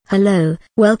Hello,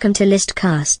 welcome to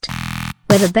Listcast,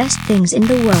 where the best things in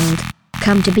the world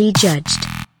come to be judged.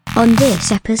 On this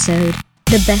episode,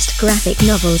 the best graphic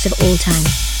novels of all time,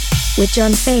 with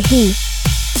John Fahey,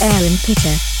 Aaron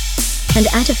Pitter, and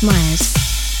Atef Myers.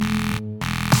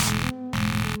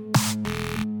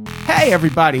 Hey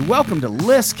everybody, welcome to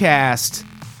Listcast.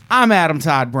 I'm Adam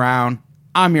Todd Brown.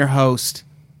 I'm your host.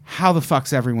 How the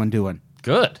fuck's everyone doing?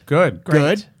 Good. Good.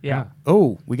 Good? Yeah.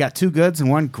 Oh, we got two goods and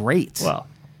one great. Well,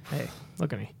 hey,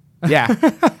 look at me. Yeah.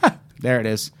 There it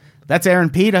is. That's Aaron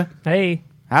Pita. Hey.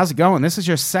 How's it going? This is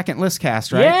your second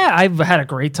Listcast, right? Yeah, I've had a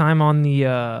great time on the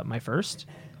my first.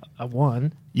 I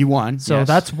won. You won. So yes.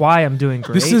 that's why I'm doing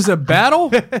great. This is a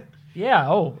battle?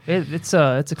 Yeah, it's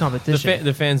a competition.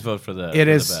 The fans vote for the It for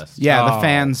is. the best. Yeah, the Oh,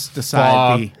 fans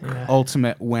decide fuck. the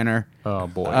ultimate winner. Oh,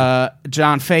 boy.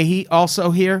 John Fahey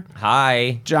also here.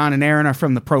 Hi. John and Aaron are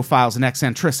from the Profiles and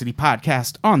Eccentricity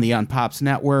podcast on the Unpops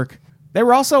Network. They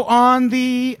were also on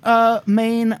the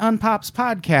main Unpops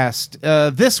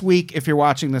podcast this week if you're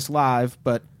watching this live,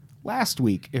 but last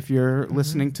week if you're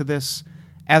listening to this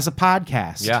as a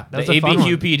podcast. Yeah, That was the a fun one.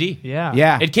 ABQPD. Yeah.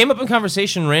 Yeah. It came up in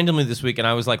conversation randomly this week, and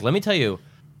I was like, let me tell you,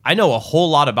 I know a whole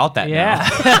lot about that Yeah.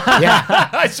 now. Yeah.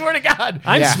 I swear to God.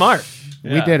 I'm Yeah. smart.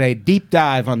 We Yeah. did a deep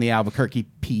dive on the Albuquerque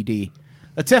PD.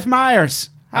 Atef Myers,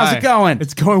 how's Hi. it going?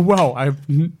 It's going well. I have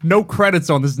no credits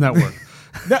on this network.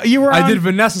 No, you were on, I did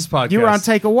Vanessa's podcast. You were on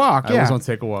Take a Walk, I yeah. was on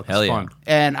Take a Walk. Hell It's yeah. fun.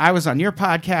 And I was on your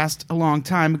podcast a long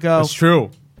time ago. It's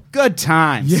true. Good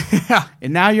times. Yeah.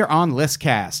 And now you're on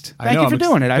Listcast. I Thank know, you for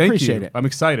doing it. I thank appreciate you. it. I'm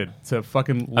excited to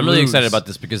fucking I'm really lose. excited about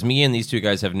this because me and these two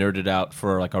guys have nerded out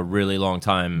for like a really long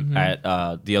time at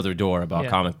the other door about Yeah.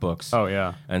 comic books. Oh,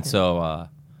 yeah. And so,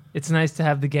 It's nice to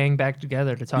have the gang back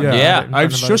together to talk Yeah. about Yeah. it in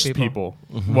I've front of other shushed people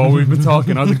while we've been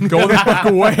talking. I was like, go the fuck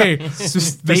away. It's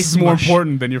just, this is more mush.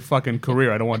 important than your fucking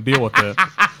career. I don't want to deal with it.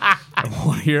 I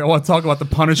want to talk about the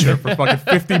Punisher for fucking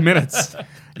 50 minutes.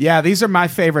 Yeah, these are my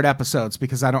favorite episodes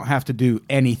because I don't have to do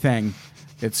anything.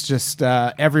 It's just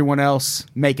everyone else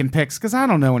making picks because I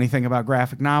don't know anything about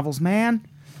graphic novels, man.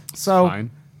 So Fine.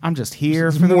 I'm just here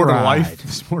There's for the more to ride. life.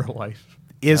 There's more to life.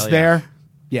 Is Hell yeah. there?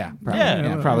 Yeah, probably,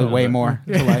 Yeah. probably way more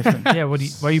to life. Than, Yeah, why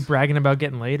are you bragging about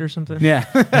getting laid or something? yeah.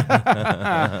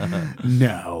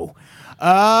 No.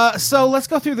 So let's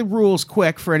go through the rules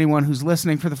quick for anyone who's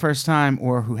listening for the first time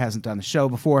or who hasn't done the show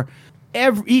before.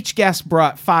 Each guest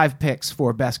brought 5 picks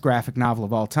for best graphic novel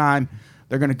of all time.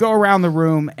 They're going to go around the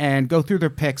room and go through their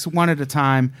picks one at a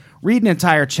time, read an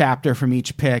entire chapter from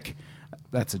each pick.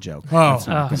 That's a joke. Oh, it's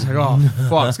like, oh,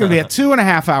 fuck. It's going to be a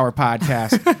 2.5-hour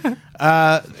podcast.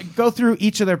 Go through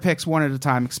each of their picks one at a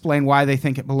time, explain why they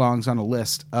think it belongs on a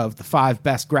list of the 5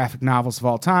 best graphic novels of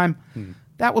all time.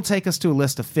 That will take us to a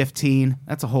list of 15.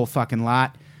 That's a whole fucking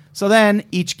lot. So then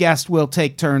each guest will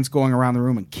take turns going around the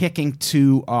room and kicking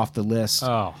 2 off the list.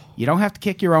 Oh. You don't have to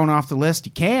kick your own off the list.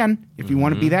 You can if you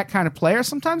want to be that kind of player.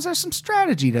 Sometimes there's some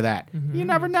strategy to that. You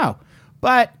never know.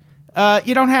 But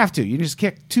you don't have to. You can just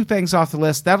kick 2 things off the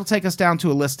list. That'll take us down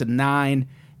to a list of 9.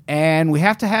 And we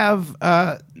have to have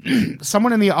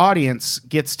someone in the audience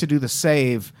gets to do the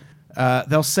save.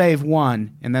 They'll save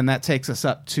 1, and then that takes us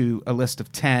up to a list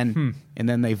of 10, and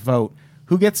then they vote.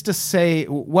 Who gets to say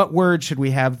what word should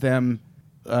we have them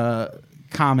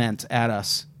comment at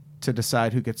us to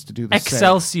decide who gets to do the save?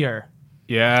 Excelsior.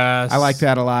 Yes. I like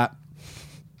that a lot.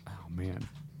 Oh, man.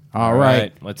 All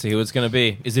right. Let's see who it's going to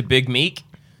be. Is it Big Meek?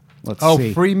 Let's Oh,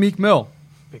 see. free Meek Mill.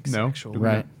 Big No. sexual.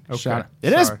 Right. Okay. Shot it.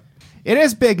 It Sorry. is. It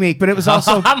is Big Meek, but it was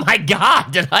also Oh my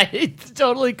God. Did I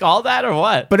totally call that or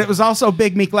what? but it was also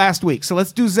Big Meek last week. So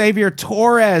let's do Xavier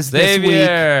Torres this week.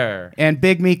 Xavier. And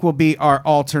Big Meek will be our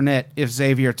alternate if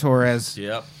Xavier Torres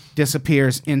Yep.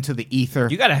 disappears into the ether.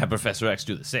 You got to have Professor X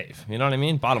do the save. You know what I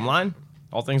mean? Bottom line,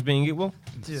 all things being equal.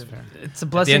 Dude, it's At a the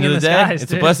blessing end in of the the day, skies.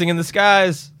 it's a dude. blessing in the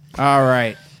skies. All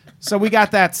right. So we got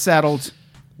that settled.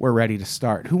 We're ready to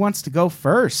start. Who wants to go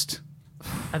first?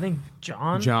 I think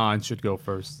John. John should go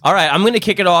first. All right, I'm going to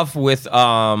kick it off with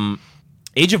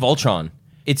Age of Ultron.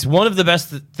 It's one of the best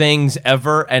things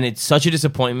ever, and it's such a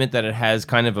disappointment that it has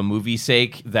kind of a movie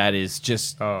sake that is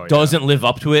just Oh, yeah. doesn't live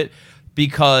up to it,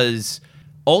 because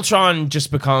Ultron just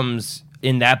becomes,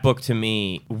 in that book to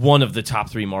me, one of the top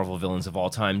 3 Marvel villains of all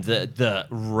time. The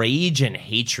rage and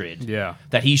hatred Yeah.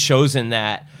 that he shows in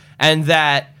that, and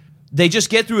that they just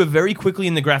get through it very quickly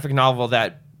in the graphic novel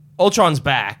that Ultron's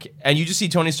back, and you just see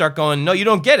Tony Stark going, no, you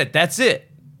don't get it. That's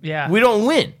it. Yeah. We don't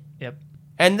win. Yep.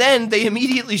 And then they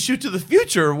immediately shoot to the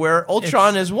future where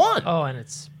Ultron has won. Oh, and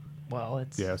it's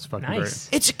Yeah, it's fucking nice.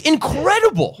 It's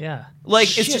incredible. Yeah. Like,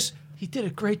 Shit, it's just... he did a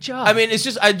great job. I mean, it's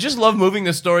just... I just love moving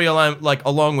the story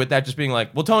along with that, just being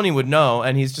like, well, Tony would know,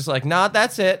 and he's just like, nah,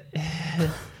 that's it.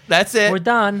 That's it. We're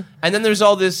done. And then there's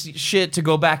all this shit to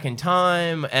go back in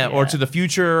time or Yeah. to the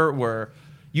future where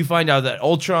you find out that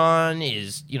Ultron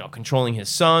is, controlling his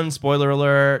son. Spoiler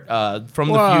alert, from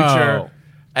the Whoa. future.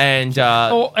 And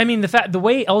Oh, I mean the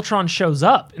way Ultron shows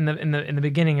up in the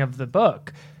beginning of the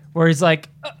book, where he's like,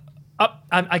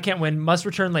 I can't win, must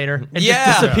return later, and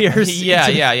just disappears.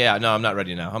 Yeah. No, I'm not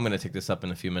ready now. I'm gonna take this up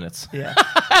in a few minutes. Yeah.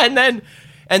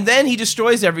 and then he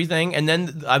destroys everything, and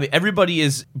then everybody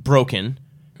is broken.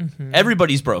 Mm-hmm.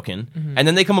 Everybody's broken, and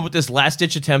then they come up with this last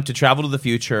ditch attempt to travel to the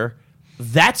future.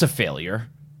 That's a failure.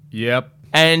 Yep.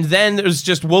 And then there's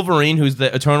just Wolverine, who's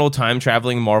the eternal time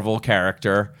traveling Marvel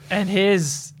character, And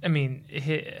and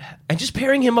just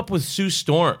pairing him up with Sue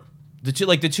Storm, the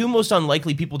two most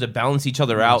unlikely people to balance each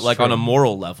other out, like on a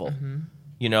moral level.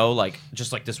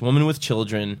 Just like this woman with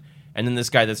children, and then this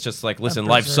guy that's just like, listen,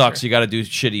 life berserker. sucks. You got to do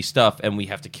shitty stuff, and we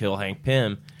have to kill Hank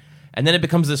Pym. And then it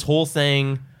becomes this whole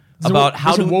thing about how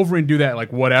doesn't to Wolverine do that?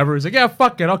 Like whatever. He's like, yeah,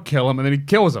 fuck it, I'll kill him, and then he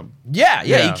kills him. Yeah,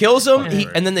 Yeah. he kills him,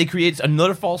 Anyway. and then they create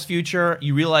another false future.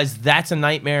 You realize that's a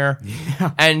nightmare,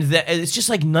 and it's just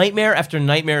like nightmare after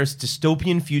nightmare. It's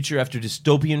dystopian future after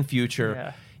dystopian future.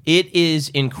 Yeah. It is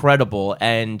incredible,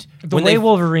 and the way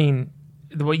Wolverine,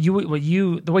 the way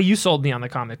you sold me on the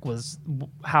comic was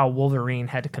how Wolverine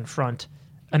had to confront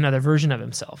another version of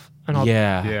himself. And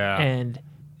Yeah. and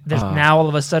there's now all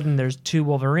of a sudden there's two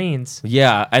Wolverines.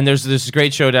 Yeah, and there's this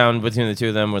great showdown between the two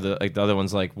of them where the other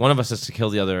one's like, one of us has to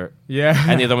kill the other, Yeah.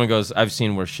 and the other one goes, I've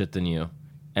seen worse shit than you,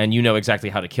 and you know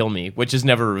exactly how to kill me, which is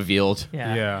never revealed.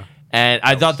 Yeah. Yeah. And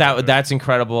I thought that's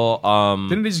incredible.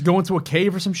 Didn't they just go into a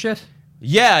cave or some shit?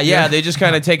 Yeah, they just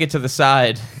kind of take it to the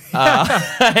side.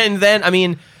 And then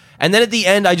at the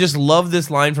end, I just love this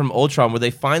line from Ultron where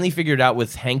they finally figured out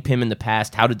with Hank Pym in the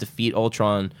past how to defeat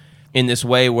Ultron in this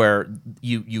way where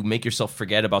you make yourself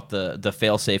forget about the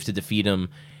failsafe to defeat him.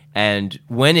 And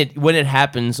when it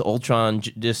happens, Ultron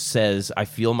just says, I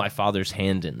feel my father's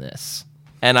hand in this.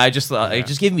 And I just it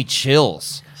just gave me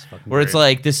chills. Where it's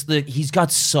like he's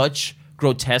got such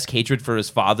grotesque hatred for his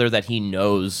father that he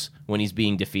knows when he's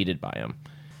being defeated by him.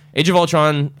 Age of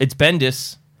Ultron, it's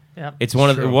Bendis. Yep. It's one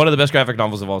of the best graphic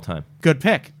novels of all time. Good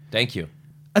pick. Thank you.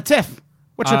 A Tiff.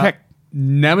 What's your pick?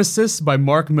 Nemesis by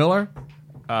Mark Miller.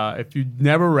 If you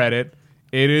never read it,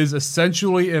 it is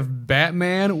essentially if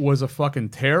Batman was a fucking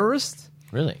terrorist.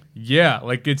 Really? Yeah,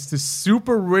 like it's the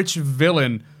super rich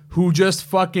villain who just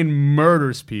fucking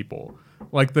murders people.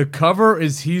 Like the cover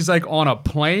is he's like on a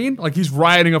plane, like he's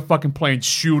riding a fucking plane,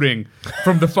 shooting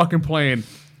from the fucking plane.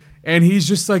 And he's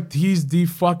just like, he's the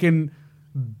fucking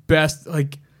best.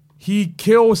 Like he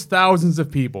kills thousands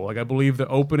of people. Like I believe the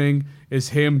opening is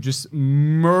him just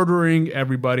murdering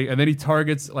everybody. And then he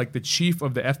targets like the chief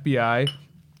of the FBI.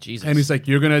 Jesus. And he's like,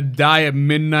 you're going to die at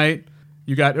midnight.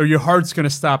 Or your heart's going to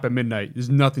stop at midnight. There's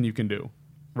nothing you can do.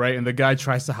 Right? And the guy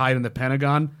tries to hide in the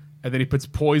Pentagon. And then he puts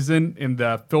poison in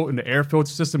the air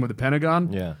filter system of the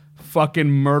Pentagon. Yeah. Fucking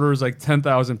murders like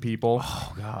 10,000 people.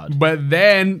 Oh, God. But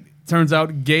then, turns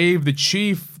out, gave the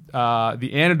chief the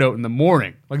antidote in the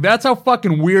morning. Like, that's how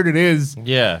fucking weird it is.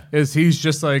 Yeah. Is he's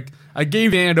just like, I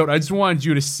gave the antidote. I just wanted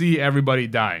you to see everybody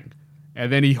dying.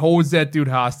 And then he holds that dude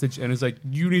hostage and is like,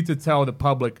 you need to tell the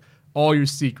public all your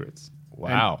secrets.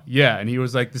 Wow. And he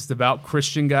was like this devout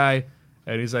Christian guy.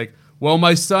 And he's like, well,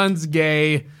 my son's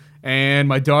gay. And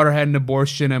my daughter had an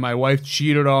abortion, and my wife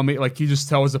cheated on me. Like, he just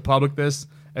tells the public this.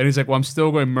 And he's like, well, I'm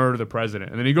still going to murder the president.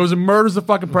 And then he goes and murders the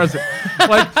fucking president.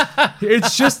 Like,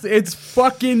 it's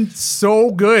fucking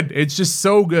so good. It's just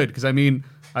so good. Because, I mean,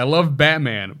 I love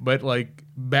Batman, but, like,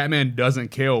 Batman doesn't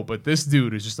kill. But this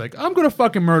dude is just like, I'm going to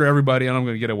fucking murder everybody, and I'm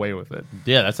going to get away with it.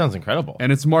 Yeah, that sounds incredible.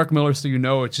 And it's Mark Miller, so you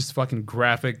know it's just fucking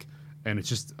graphic. And it's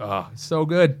just, it's so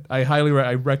good. I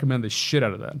I recommend the shit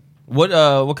out of that. What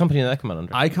company did that come out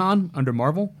under? Icon under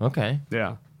Marvel? Okay.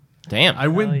 Yeah. Damn. I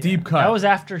went Hell yeah. deep cut. That was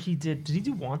after he did he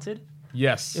do Wanted?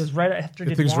 Yes. It was right after he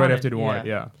I did think it's right Wanted. after he wanted,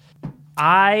 yeah.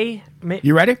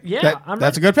 You ready? Yeah, I'm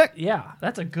That's ready. a good pick. Yeah,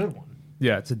 that's a good one.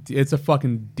 Yeah, it's a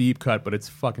fucking deep cut, but it's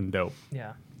fucking dope.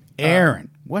 Yeah. Aaron,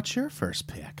 what's your first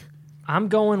pick? I'm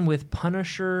going with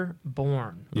Punisher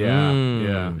Born. Yeah,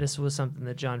 yeah. This was something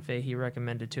that John Fahey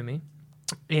recommended to me.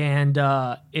 And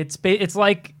it's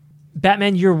like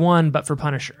Batman Year One, but for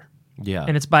Punisher. Yeah.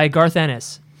 And it's by Garth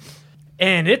Ennis.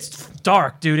 And it's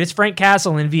dark, dude. It's Frank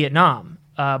Castle in Vietnam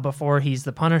before he's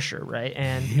the Punisher, right?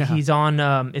 And he's on.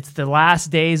 It's the last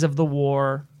days of the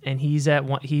war, and he's at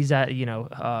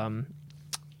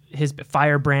his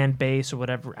Firebrand base or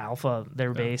whatever, Alpha,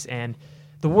 their base, and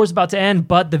the war's about to end,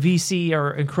 but the VC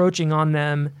are encroaching on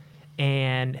them,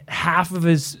 and half of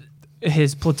his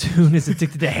platoon is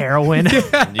addicted to heroin.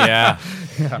 Yeah.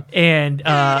 And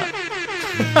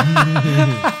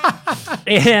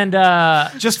And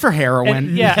Just for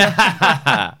heroin.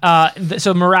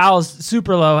 so morale's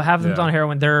super low. Have them Yeah. on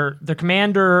heroin. Their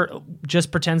commander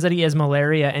just pretends that he has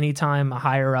malaria anytime a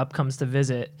higher up comes to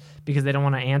visit because they don't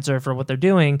want to answer for what they're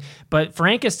doing. But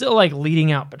Frank is still like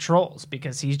leading out patrols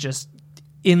because he's just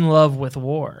in love with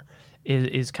war.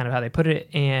 Is kind of how they put it.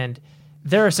 And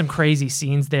there are some crazy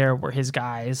scenes there where his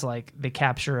guys like they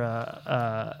capture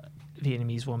a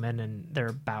Vietnamese woman and they're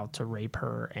about to rape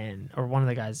her, or one of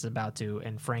the guys is about to,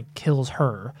 and Frank kills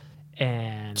her.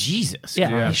 And Jesus. yeah,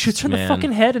 he Christ, shoots her in the man.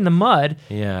 fucking head in the mud.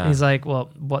 Yeah. And he's like,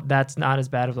 well, that's not as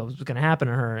bad as what was going to happen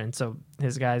to her. And so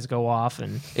his guys go off,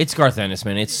 and It's Garth Ennis,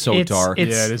 man. It's so it's, dark.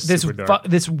 It's Yeah, it is this super dark.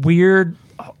 this weird,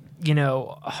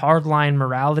 hardline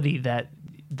morality that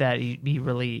he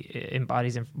really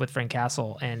embodies with Frank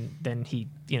Castle. And then he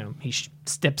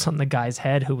steps on the guy's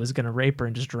head who was going to rape her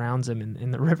and just drowns him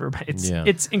in the river.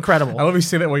 It's incredible. I love you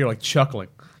say that while you're like chuckling.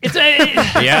 It's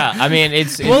Yeah, I mean,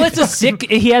 it's a sick.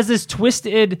 He has this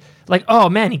twisted, like, oh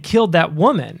man, he killed that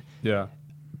woman. Yeah.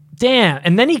 Damn.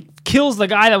 And then he kills the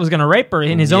guy that was going to rape her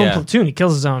in his own Yeah. platoon. He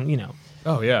kills his own,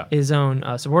 Oh yeah. his own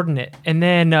subordinate. And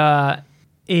then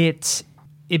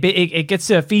it gets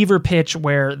to a fever pitch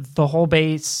where the whole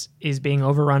base is being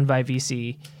overrun by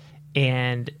VC,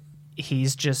 and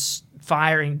he's just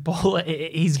firing bullet.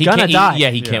 He's gonna die.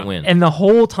 He can't win. And the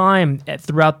whole time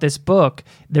throughout this book,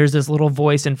 there's this little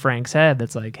voice in Frank's head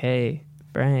that's like, "Hey,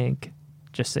 Frank,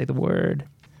 just say the word.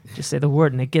 Just say the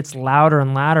word." And it gets louder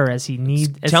and louder as he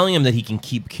needs. Telling him that he can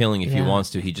keep killing if he Yeah. wants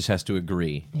to. He just has to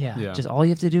agree. Yeah. Just all you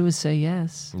have to do is say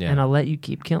yes, Yeah. and I'll let you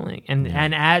keep killing. And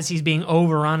as he's being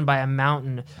overrun by a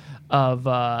mountain of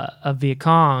Viet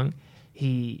Cong,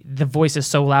 the voice is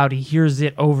so loud he hears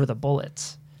it over the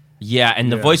bullets. Yeah,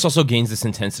 and the Yeah. voice also gains this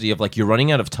intensity of like, you're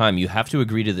running out of time. You have to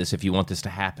agree to this if you want this to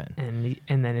happen.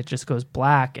 And then it just goes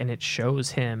black, and it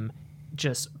shows him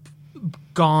just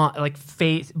gone, like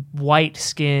face white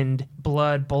skinned,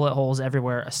 blood, bullet holes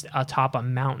everywhere atop a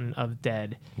mountain of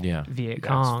dead Yeah. Viet That's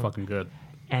Cong. fucking good.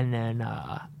 And then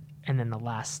the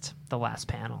last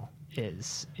panel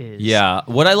is Yeah,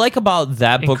 what I like about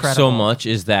that book so Incredible. much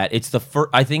is that it's the first.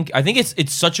 I think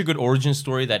it's such a good origin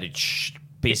story that it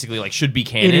basically like should be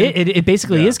canon. It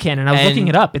basically Yeah. is canon. I was And- looking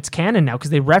it up. It's canon now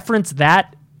because they reference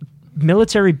that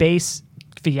military base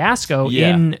fiasco Yeah.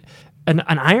 in an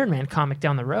Iron Man comic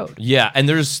down the road. Yeah, and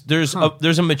there's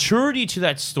a maturity to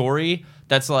that story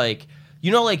that's like,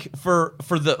 like for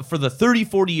the 30,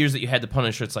 40 years that you had the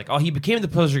Punisher, it's like, oh, he became the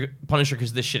Punisher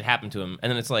because this shit happened to him, and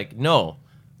then it's like, no,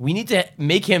 we need to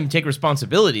make him take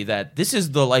responsibility that this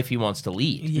is the life he wants to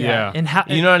lead. Yeah. And how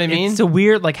You know what I mean? It's a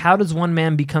weird, like, how does one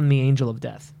man become the angel of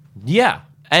death? Yeah,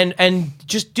 and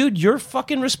just dude, you're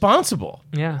fucking responsible.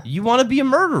 Yeah. You want to be a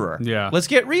murderer. Yeah. Let's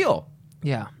get real.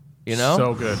 Yeah. You know.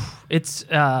 So good. It's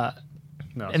No,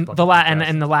 it's and fucking the fantastic.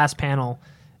 and the last panel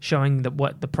showing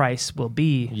what the price will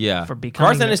be Yeah, for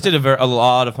becoming Garth Ennis did a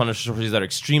lot of Punisher stories that are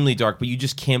extremely dark, but you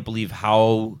just can't believe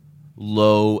how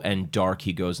low and dark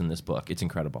he goes in this book. It's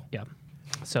incredible. Yeah.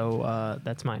 So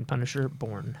that's mine. Punisher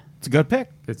Born. It's a good pick.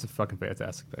 It's a fucking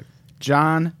fantastic pick.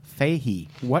 John Fahey.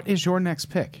 What is your next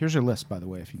pick? Here's your list, by the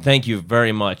way. If you Thank you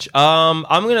very much. I'm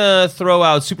gonna throw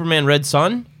out Superman Red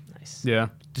Sun. Nice. Yeah.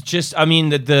 Just, I mean,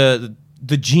 the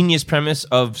genius premise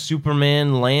of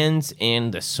Superman lands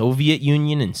in the Soviet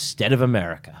Union instead of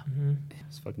America.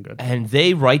 It's fucking good. And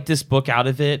they write this book out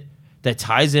of it that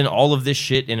ties in all of this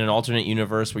shit in an alternate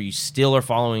universe where you still are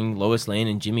following Lois Lane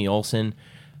and Jimmy Olsen.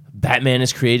 Batman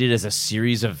is created as a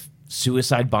series of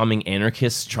suicide bombing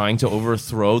anarchists trying to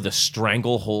overthrow the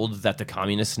stranglehold that the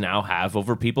communists now have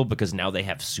over people because now they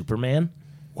have Superman.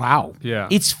 Wow. Yeah.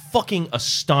 It's fucking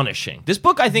astonishing. This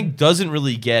book, I think, doesn't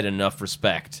really get enough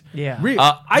respect. Yeah. Really?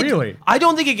 I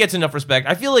don't think it gets enough respect.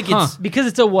 I feel like it's Because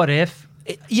it's a what if.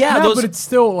 yeah. No, Those, but it's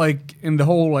still like in the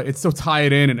whole like it's still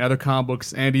tied in other comic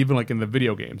books and even like in the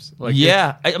video games. Like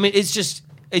yeah. I mean, it's just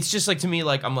like to me,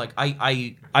 like I'm like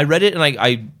I read it and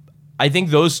I think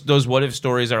those what if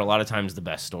stories are a lot of times the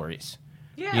best stories.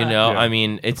 Yeah. You know, Yeah. I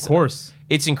mean, it's Of course.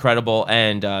 it's incredible,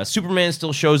 and Superman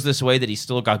still shows this way that he's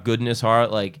still got good in his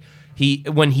heart. Like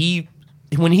when he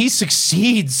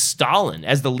succeeds Stalin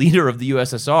as the leader of the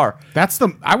USSR,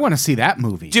 I want to see that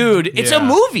movie. dude, it's a Yeah.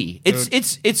 movie.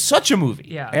 It's such a movie.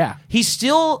 Yeah. Yeah. He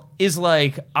still is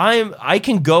like, I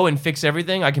can go and fix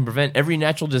everything. I can prevent every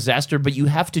natural disaster, but you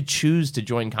have to choose to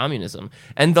join communism.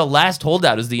 And the last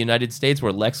holdout is the United States,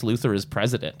 where Lex Luthor is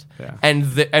president. Yeah.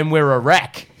 And we're a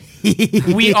wreck.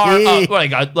 We are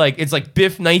like it's like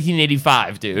Biff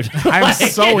 1985, dude. I'm Like,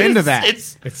 so into that.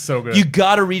 It's It's so good. you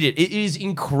gotta read it. It is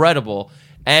incredible,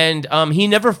 and he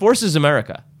never forces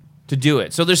America to do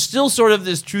it. So there's still sort of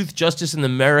this truth, justice, and the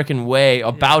American way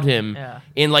about him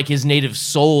in like his native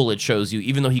soul. It shows you,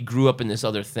 even though he grew up in this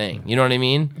other thing. You know what I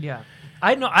mean? Yeah.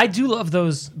 I know. I do love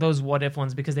those what if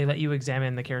ones because they let you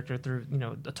examine the character through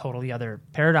a totally other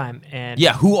paradigm. And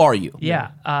Yeah. Who are you?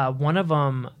 yeah, one of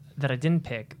them that I didn't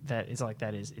pick that is like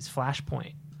that is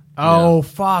Flashpoint, Oh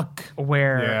fuck!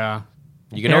 where Yeah.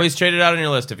 You can always trade it out on your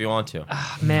list if you want to.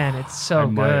 man, it's so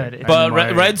might. good. It's- But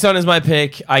might. Red Sun is my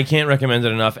pick. I can't recommend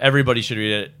it enough. Everybody should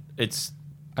read it. It's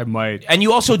I might. and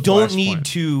you also don't Flashpoint. need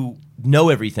to know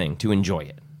everything to enjoy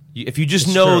it. If you just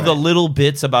know true. the little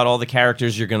bits about all the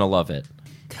characters, you're gonna love it.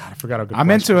 God, I forgot how good I'm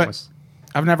into Flashpoint it. was.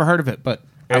 I've never heard of it, but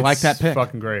I like It's that pick.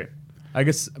 Fucking great. I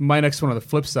guess my next one on the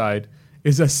flip side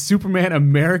is a Superman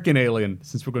American Alien,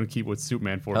 since we're going to keep with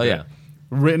Superman for a Oh, bit. yeah.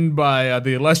 Written by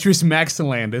the illustrious Max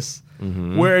Landis,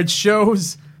 where it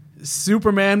shows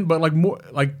Superman, but like more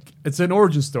like it's an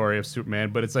origin story of Superman,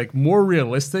 but it's like more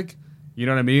realistic. You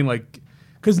know what I mean? Like,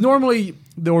 because normally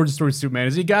the origin story of Superman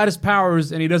is he got his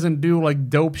powers and he doesn't do like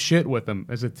dope shit with them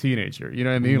as a teenager. You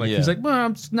know what I mean? Like Yeah. he's like,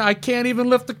 well, I can't even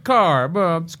lift a car. But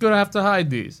I'm just gonna have to hide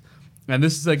these. And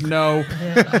this is like, no.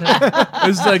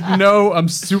 It's like, no, I'm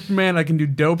Superman. I can do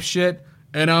dope shit,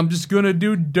 and I'm just gonna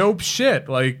do dope shit.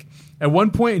 Like at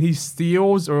one point, he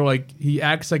steals or like he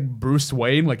acts like Bruce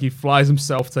Wayne. Like he flies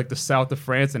himself to like the south of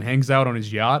France and hangs out on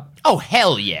his yacht. Oh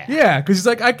hell yeah! Yeah, because he's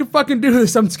like, I can fucking do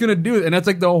this. I'm just gonna do it, and that's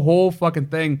like the whole fucking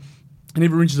thing. And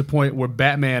even reaches a point where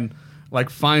Batman like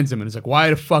finds him and is like, why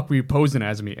the fuck were you posing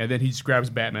as me? And then he just grabs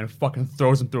Batman and fucking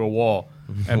throws him through a wall.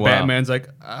 And Wow. Batman's like,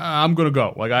 I'm gonna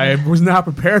go. Like I was not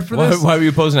prepared for this. Why were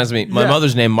you posing as me? My Yeah.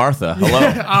 mother's named Martha. Hello.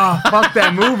 Ah, fuck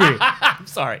that movie. I'm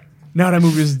sorry. No, that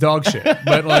movie is dog shit.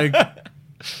 But like,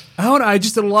 I don't know. I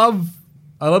just love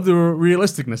the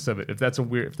realisticness of it. If that's a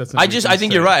weird, if that's. I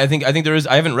think you're right. I think there is.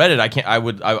 I haven't read it. I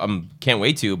can't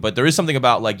wait to. But there is something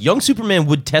about like young Superman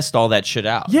would test all that shit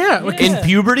out. Yeah, like In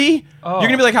puberty, you're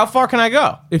gonna be like, how far can I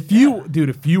go? if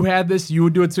you had this, you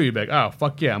would do it too. You'd be like, oh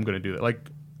fuck yeah, I'm gonna do that. Like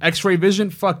X-ray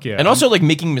vision, fuck yeah. And also like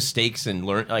making mistakes and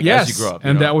learn like yes, as you grow up. and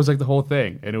you know? that was like the whole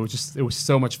thing, and it was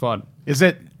so much fun. Is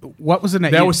it? What was the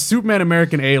name? That was Superman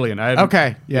American Alien.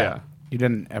 okay. Yeah. You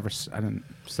didn't ever. I didn't.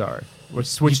 Sorry, we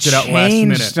switched You it out last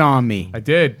changed minute. on me. I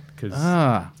did because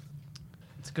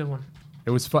it's a good one. it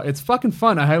was fun. It's fucking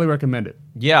fun. I highly recommend it.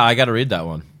 Yeah, I got to read that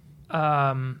one.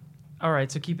 All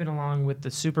right, so keeping along with the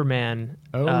Superman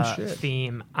Shit.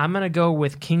 theme, I'm gonna go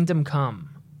with Kingdom Come.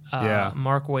 Yeah.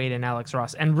 Mark Waid and Alex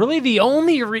Ross. And really the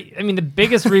only the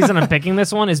biggest reason I'm picking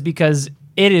this one is because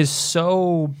it is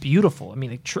so beautiful. I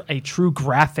mean, a true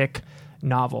graphic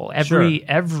novel.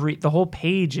 The whole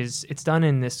page it's done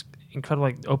in this incredible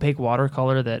like opaque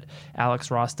watercolor that Alex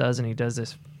Ross does, and he does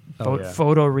this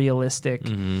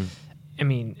photorealistic. I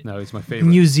mean, No, it's my favorite.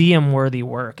 museum worthy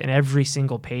work, and every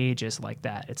single page is like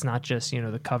that. It's not just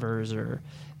the covers or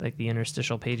like the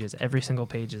interstitial pages. Every single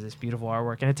page is this beautiful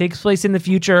artwork, and it takes place in the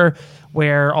future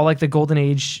where all like the golden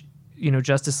age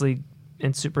Justice League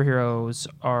and superheroes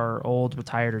are old,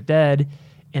 retired, or dead,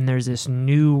 and there's this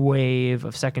new wave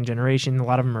of second generation. A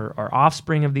lot of them are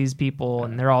offspring of these people,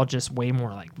 and they're all just way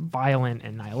more like violent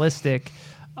and nihilistic.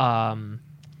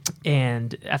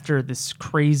 And after this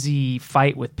crazy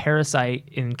fight with Parasite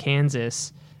in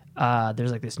Kansas,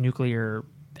 there's like this nuclear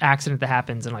accident that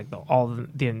happens, and like all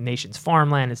the nation's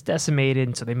farmland is decimated,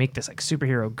 and so they make this like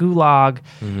superhero gulag,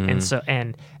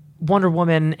 and Wonder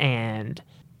Woman and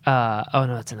oh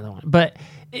no, that's another one. But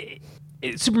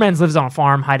Superman lives on a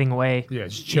farm, hiding away. Yeah,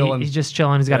 just chilling. He's just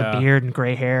chilling. He's got Yeah. a beard and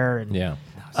gray hair, and Yeah.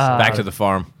 Back to the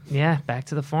farm. yeah, back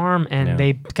to the farm, and Yeah.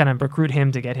 they kind of recruit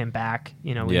him to get him back.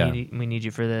 We need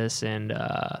you for this, and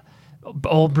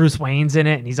old Bruce Wayne's in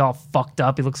it, and he's all fucked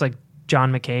up. He looks like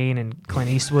John McCain and Clint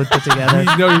Eastwood put together.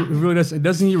 No, he really does.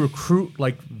 Doesn't he recruit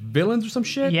like villains or some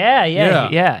shit? Yeah.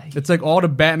 It's like all the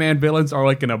Batman villains are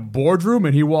like in a boardroom,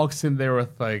 and he walks in there with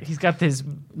like He's got this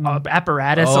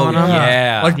apparatus on him.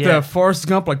 yeah. like Yeah. the Forrest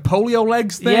Gump like polio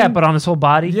legs thing. Yeah, but on his whole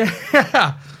body.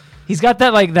 yeah, He's got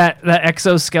that like that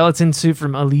exoskeleton suit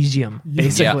from Elysium,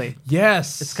 basically.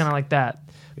 yes, It's kind of like that.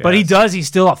 But Yes. he's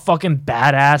still a fucking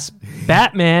badass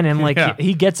Batman, and like Yeah.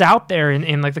 he gets out there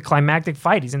in like the climactic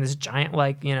fight. He's in this giant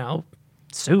like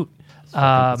suit.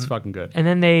 it's fucking good. And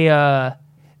then they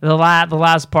the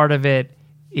last part of it,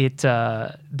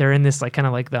 they're in this like kind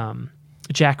of like the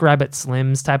Jackrabbit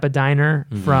Slims type of diner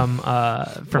from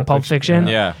Pulp Fiction.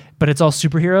 Yeah. But it's all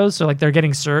superheroes, so like they're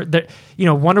getting served.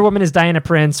 Wonder Woman is Diana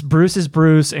Prince, Bruce is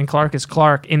Bruce, and Clark is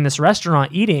Clark in this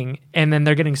restaurant eating, and then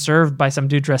they're getting served by some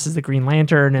dude dressed as the Green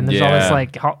Lantern, and there's all this Yeah.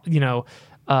 like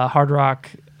Hard Rock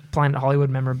Planet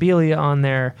Hollywood memorabilia on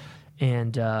there,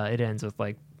 and it ends with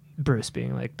like Bruce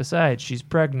being like, besides, she's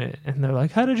pregnant. And they're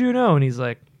like, how did you know? And he's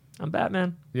like, I'm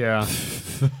Batman. Yeah.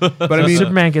 But I mean,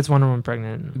 Superman gets Wonder Woman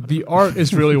pregnant. the art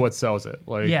is really what sells it.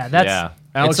 Like, Yeah, that's Yeah.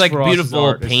 Alex It's like Ross's beautiful,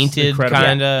 art is painted incredible.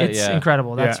 kind of. it's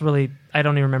incredible. That's Yeah. really, I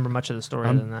don't even remember much of the story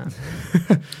other than that.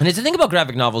 And it's the thing about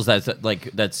graphic novels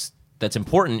that's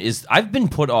important is I've been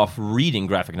put off reading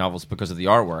graphic novels because of the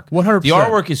artwork. 100%. The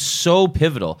artwork is so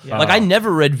pivotal. Yeah. Like I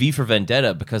never read V for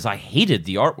Vendetta because I hated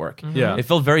the artwork. Yeah. It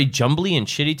felt very jumbly and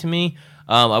shitty to me.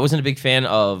 I wasn't a big fan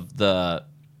of the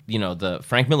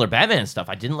Frank Miller Batman stuff.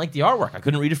 I didn't like the artwork. I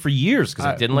couldn't read it for years because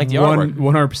I didn't like the artwork.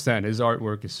 100%. His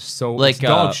artwork is so Like it's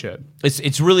dog shit.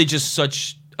 It's really just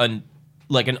such an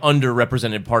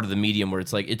underrepresented part of the medium where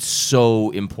it's like it's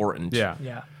so important. Yeah.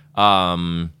 Yeah.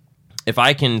 If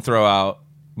I can throw out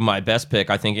my best pick,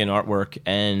 I think in artwork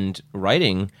and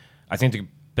writing, I think the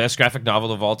best graphic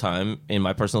novel of all time, in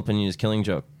my personal opinion, is Killing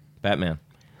Joke, Batman.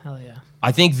 Hell yeah.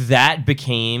 I think that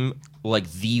became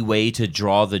like the way to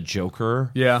draw the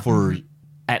Joker for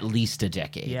at least a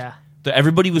decade. Yeah.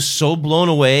 Everybody was so blown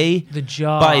away The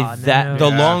jaw. by that, the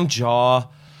Yeah. long jaw,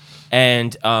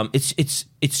 and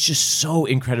it's just so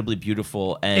incredibly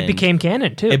beautiful. And It became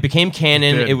canon, too. it became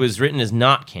canon. It did. It was written as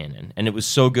not canon, and it was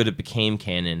so good it became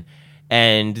canon.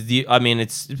 And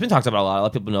it's been talked about a lot. A lot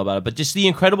of people know about it, but just the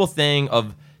incredible thing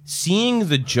of seeing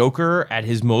the Joker at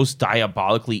his most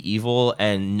diabolically evil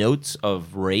and notes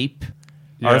of rape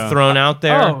are Yeah. thrown out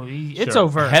there. Oh, it's Sure.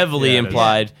 over. Heavily Yeah, it is.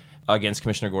 implied against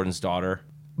Commissioner Gordon's daughter.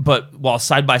 But while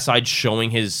side by side showing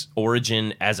his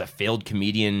origin as a failed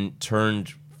comedian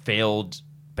turned failed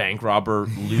bank robber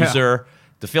loser,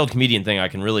 the failed comedian thing I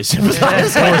can really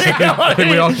sympathize with. I think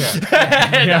we all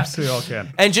can. We absolutely all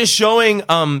can. And just showing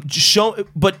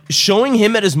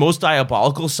him at his most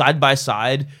diabolical side by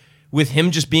side with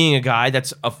him just being a guy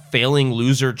that's a failing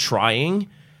loser trying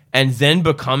and then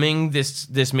becoming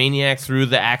this maniac through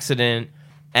the accident.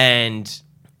 And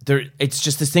it's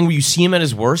just this thing where you see him at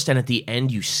his worst and at the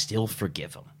end you still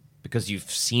forgive him because you've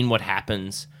seen what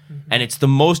happens. And it's the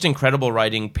most incredible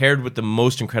writing paired with the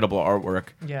most incredible artwork,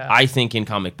 I think, in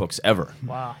comic books ever.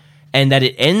 Wow. And that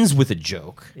it ends with a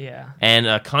joke. Yeah. And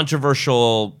a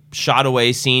controversial shot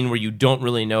away scene where you don't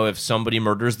really know if somebody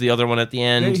murders the other one at the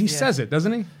end. He says it,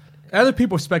 doesn't he? Other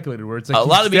people speculated where it's like A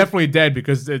lot he's of people- definitely dead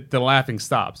because the laughing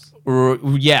stops.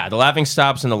 Yeah, the laughing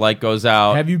stops and the light goes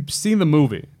out. Have you seen the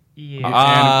movie?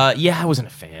 Yeah. Yeah, I wasn't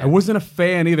a fan. I wasn't a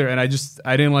fan either, and I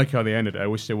didn't like how they ended. I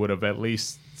wish they would have at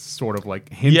least sort of like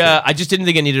hinted. Yeah, I just didn't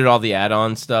think it needed all the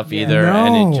add-on stuff either,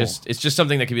 No. and it's just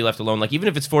something that could be left alone. Like even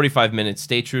if it's 45 minutes,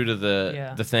 stay true to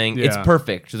the thing. It's Yeah.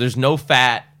 perfect. So there's no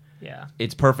fat. Yeah.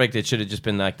 It's perfect. It should have just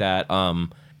been like that.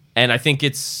 And I think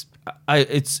it's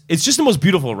just the most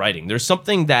beautiful writing. There's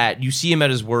something that you see him at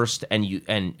his worst, and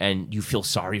you feel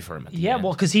sorry for him. At the Yeah, end.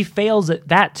 well, because he fails at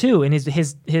that too, and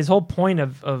his whole point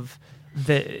of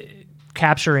the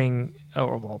capturing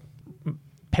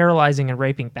paralyzing and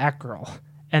raping Batgirl,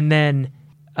 and then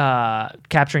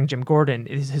capturing Jim Gordon.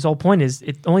 His whole point is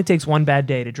it only takes one bad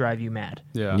day to drive you mad.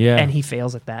 Yeah. And he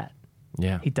fails at that.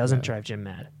 yeah, He doesn't drive Jim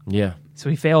mad, yeah, so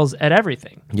he fails at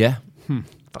everything. yeah,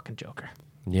 Fucking Joker.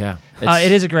 yeah.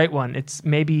 It is a great one. It's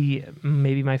maybe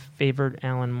my favorite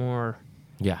Alan Moore.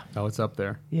 Yeah, Oh, it's up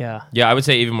there. Yeah, yeah. I would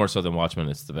say even more so than Watchmen.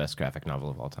 It's the best graphic novel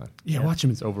of all time. Yeah,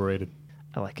 Watchmen's overrated.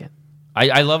 I like it.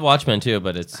 I love Watchmen too,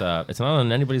 but it's not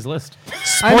on anybody's list.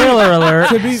 Spoiler alert.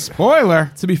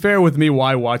 Spoiler. To be fair with me,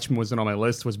 why Watchmen wasn't on my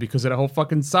list was because of the whole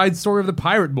fucking side story of the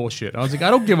pirate bullshit. I was like, I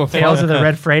don't give a Tales fuck. of the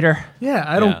Red Freighter. Yeah,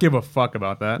 I Yeah. don't give a fuck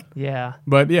about that. Yeah.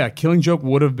 But yeah, Killing Joke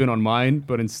would have been on mine,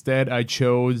 but instead I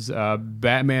chose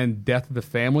Batman: Death of the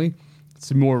Family. It's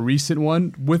a more recent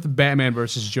one with Batman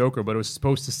versus Joker, but it was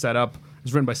supposed to set up. It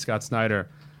was written by Scott Snyder.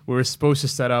 We were supposed to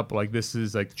set up like this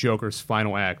is like Joker's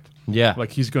final act. Yeah.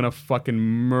 Like he's gonna fucking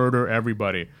murder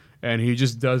everybody, and he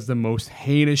just does the most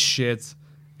heinous shit.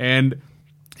 And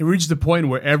it reached the point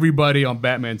where everybody on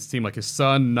Batman's team, like his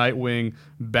son, Nightwing,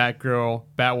 Batgirl,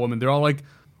 Batwoman, they're all like,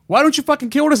 "Why don't you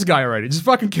fucking kill this guy already? Just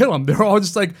fucking kill him." They're all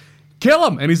just like, "Kill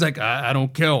him!" And he's like, "I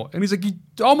don't kill." And he's like, "You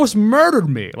almost murdered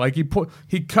me." Like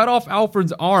he cut off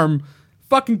Alfred's arm.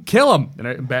 Fucking kill him.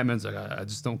 And Batman's like, I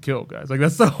just don't kill guys. Like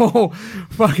that's the whole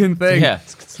fucking thing. Yeah,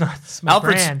 It's not it's my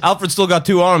brand. Alfred still got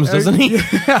two arms, doesn't he?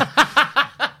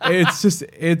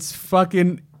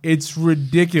 It's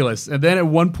ridiculous. And then at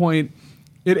one point,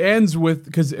 it ends with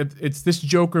because it's this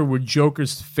Joker where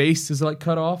Joker's face is like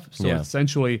cut off. So Yeah.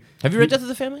 essentially, Have you read Death of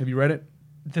the Family? Have you read it?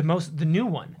 The new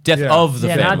one. Death Yeah. of the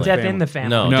Yeah, Family. not Death in the Family.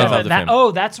 No, No. Death of the Family.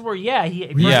 Oh, that's where. Yeah,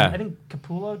 Yeah. I think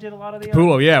Capullo did a lot of the.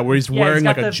 Pulo, yeah, where he's Yeah, wearing he's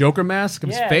like got a the- Joker mask of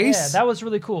Yeah, his face. yeah, that was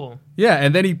really cool. Yeah,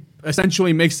 and then he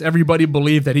essentially makes everybody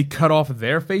believe that he cut off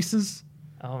their faces.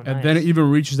 Oh, nice. And then it even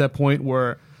reaches that point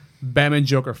where Batman and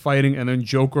Joker are fighting, and then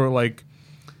Joker, like,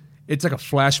 it's like a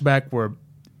flashback where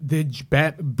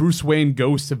Bruce Wayne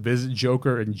goes to visit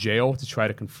Joker in jail to try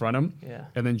to confront him. Yeah.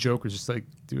 And then Joker's just like,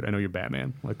 dude, I know you're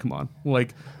Batman. Like, come on.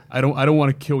 Like, I don't want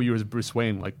to kill you as Bruce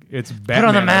Wayne. Like, it's Batman. Put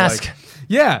on the mask. Like,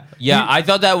 yeah. Yeah, I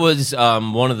thought that was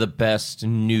one of the best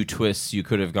new twists you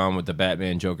could have gone with the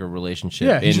Batman-Joker relationship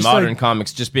Yeah, he's in just modern like-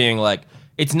 comics. Just being like,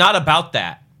 it's not about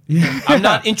that. Yeah. I'm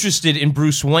not interested in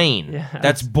Bruce Wayne. Yeah.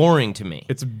 That's boring to me.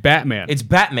 It's Batman. It's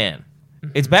Batman.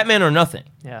 It's Batman or nothing.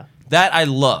 Yeah. That I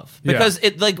love Yeah. because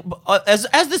it like as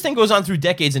this thing goes on through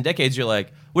decades and decades, you're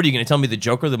like, what are you going to tell me? The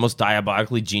Joker, the most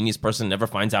diabolically genius person, never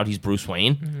finds out he's Bruce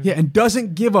Wayne, yeah, and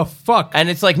doesn't give a fuck. and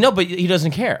it's like, no, but he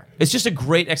doesn't care. It's just a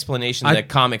great explanation that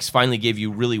comics finally gave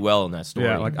you really well in that story.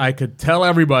 Yeah, like I could tell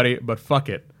everybody, but fuck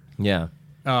it. yeah,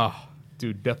 Oh,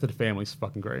 dude, Death of the Family is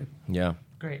fucking great. yeah.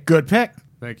 Great. Good pick,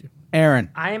 Thank you. Aaron.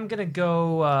 I am gonna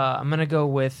go. I'm gonna go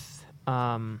with.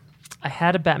 I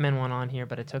had a Batman one on here,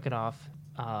 but I took it off.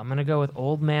 I'm gonna go with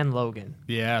Old Man Logan.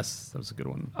 Yes, that was a good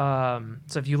one.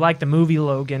 So if you like the movie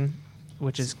Logan,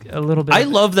 which is a little bit, I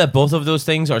love that both of those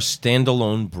things are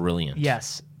standalone brilliant.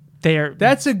 Yes, they are.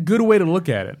 That's a good way to look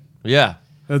at it. Yeah.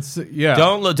 That's yeah.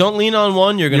 Don't lean on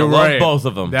one. You're gonna You're love right. both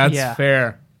of them. That's Yeah.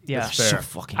 fair. Yeah. That's so fair.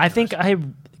 fucking. I good. think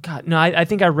I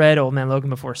think I read Old Man Logan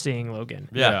before seeing Logan.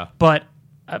 Yeah. But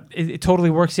it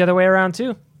totally works the other way around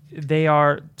too. They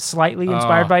are slightly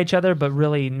inspired by each other, but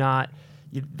really not.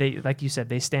 They, like you said,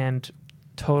 they stand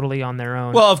totally on their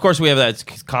own. Well, of course, we have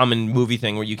that common movie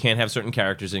thing where you can't have certain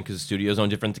characters in because the studios own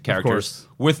different characters. course.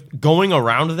 With going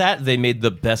around that, they made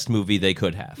the best movie they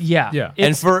could have. yeah, Yeah. And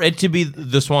It's- for it to be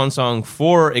the swan song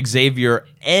for Xavier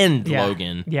and yeah,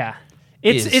 Logan, yeah,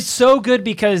 it's is- it's so good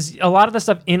because a lot of the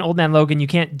stuff in Old Man Logan you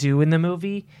can't do in the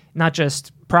movie, not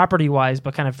just property wise,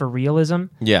 but kind of for realism.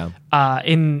 yeah,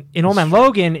 In Old Man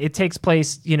Logan, it takes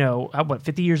place,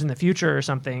 50 years in the future or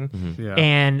something, Yeah.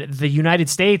 and the United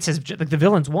States has like the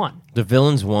villains won. the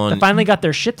villains won. They finally got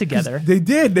their shit together. They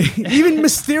did. Even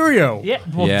Mysterio. Yeah,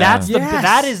 well, Yeah. that's Yes.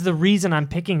 that is the reason I'm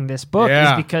picking this book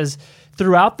Yeah. is because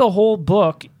throughout the whole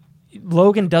book,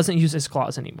 Logan doesn't use his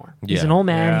claws anymore. He's Yeah. an old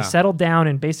man. Yeah. He's settled down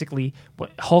in basically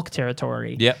Hulk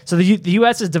territory. Yep. So the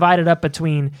U.S. is divided up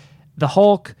between the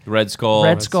Hulk, Red Skull,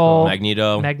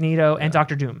 Magneto. and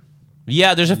Doctor Doom.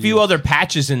 Yeah, there's a few other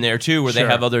patches in there too where they Sure.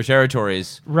 have other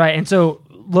territories. Right, and so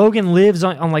Logan lives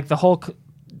on like the Hulk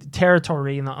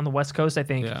territory on the West Coast, I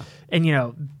think. Yeah. And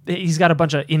he's got a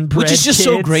bunch of inbred Which is just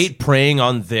so kids. great, preying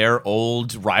on their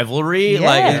old rivalry. Yeah.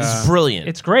 Like it's brilliant.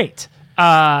 It's great.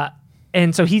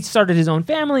 And so he started his own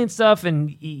family and stuff, and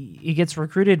he gets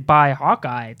recruited by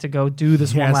Hawkeye to go do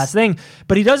this one Yes. last thing,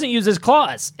 but he doesn't use his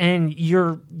claws, and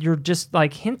you're just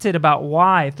like hinted about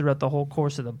why throughout the whole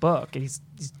course of the book. He's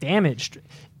damaged,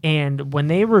 and when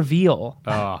they reveal,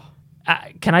 Oh.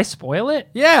 can I spoil it?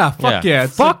 Yeah. Fuck Yeah. yeah.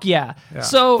 It's Fuck yeah!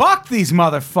 So Fuck these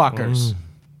motherfuckers.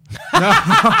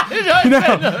 Not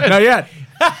yet. Not yet.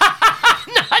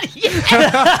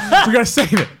 We gotta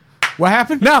save it. What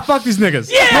happened? Nah, fuck these niggas.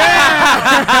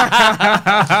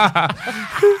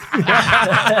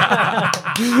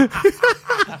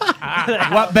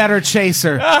 What better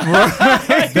chaser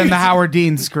than the Howard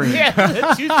Dean scream?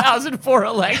 the 2004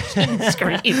 election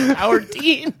screen, Howard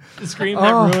Dean. the scream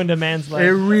that ruined a man's It life.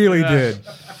 really did.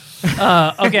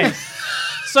 Okay.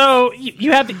 So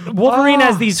you have Wolverine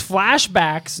has these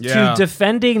flashbacks Yeah. to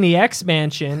defending the X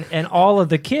Mansion and all of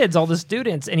the kids, all the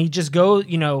students, and he just goes,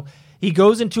 he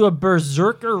goes into a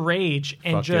berserker rage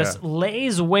and Fuck just yeah.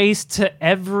 lays waste to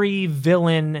every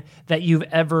villain that you've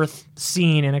ever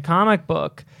seen in a comic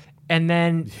book. And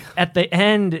then at the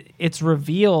end, it's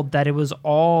revealed that it was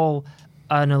all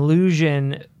an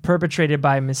illusion perpetrated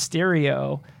by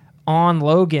Mysterio on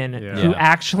Logan, who Yeah.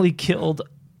 actually killed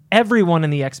everyone in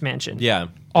the X Mansion. Yeah.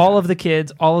 All of the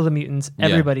kids, all of the mutants, Yeah.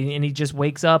 everybody. And he just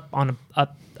wakes up on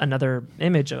another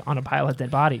image on a pile of dead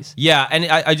bodies. Yeah, and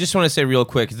I just want to say real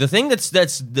quick, the thing that's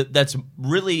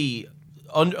really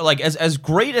as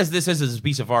great as this is as a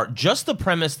piece of art, just the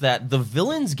premise that the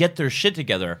villains get their shit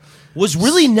together was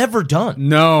really never done.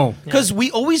 No. Because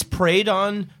we always preyed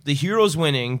on the heroes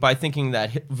winning by thinking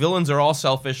that villains are all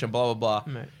selfish and blah blah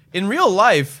blah. Right. In real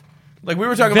life, like we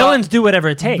were talking Villains about, do whatever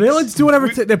it takes. Villains do whatever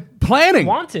they're planning.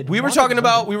 Wanted. we were Wanted talking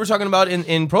about something.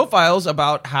 in profiles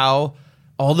about how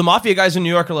all the mafia guys in New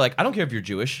York are like, I don't care if you're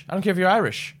Jewish, I don't care if you're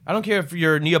Irish, I don't care if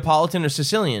you're Neapolitan or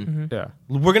Sicilian. Yeah.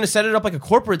 We're gonna set it up like a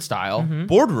corporate style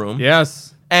boardroom.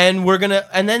 Yes. And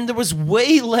and then there was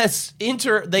way less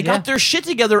they got their shit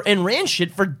together and ran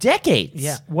shit for decades.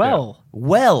 Yeah. Well,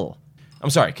 Well, I'm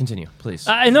sorry. Continue, please.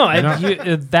 I know.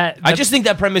 I just think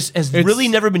that premise has really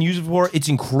never been used before. It's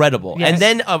incredible, Yes. and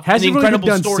then an Hasn't really incredible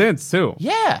been done story. since too.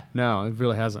 Yeah, No, it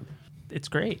really hasn't. it's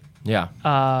great. yeah.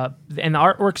 And the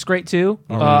artwork's great too.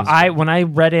 When I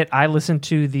read it, I listened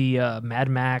to the Mad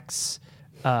Max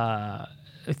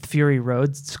Fury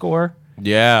Road score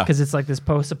Yeah. because it's like this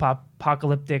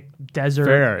post-apocalyptic desert,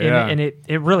 Fair, yeah. and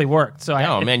it really worked. So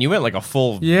Oh man, you went like a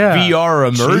full Yeah. VR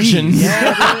immersion.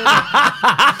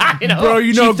 Bro,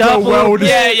 you know, Chiefed go up a well little with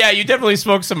Yeah, you definitely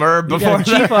smoked some herb before that.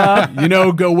 Chief up, you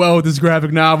know, go well with this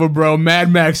graphic novel, bro.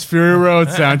 Mad Max Fury Road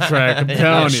soundtrack. I'm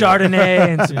telling you.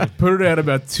 Chardonnay, and some, Put it at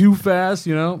about too fast,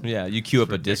 you know? Yeah, you cue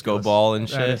up a disco ball and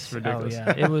That is shit. ridiculous.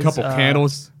 yeah, it was Couple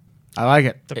candles. I like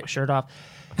it. Took my shirt off.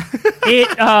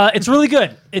 It's really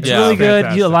good. It's Yeah. really good.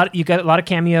 Fantastic. You got a lot of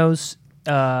cameos.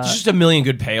 There's just a million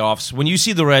good payoffs. When you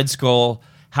see the Red Skull,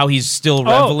 how he's still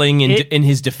reveling in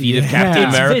his defeat of Captain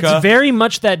America. It's very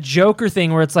much that Joker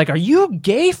thing where it's like, are you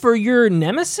gay for your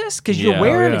nemesis? Because you're Yeah.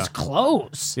 wearing Oh, yeah. his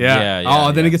clothes. Yeah. Yeah,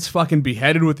 Then yeah. he gets fucking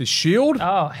beheaded with his shield.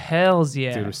 Oh, hells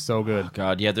yeah. Dude, it was so good.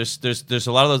 God, yeah, there's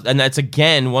a lot of those, and that's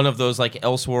again one of those like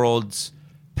Elseworlds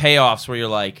payoffs where you're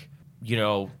like, you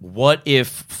know, what if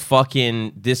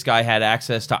fucking this guy had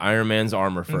access to Iron Man's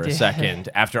armor for a Yeah. second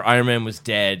after Iron Man was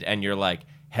dead, and you're like,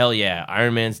 hell yeah,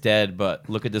 Iron Man's dead, but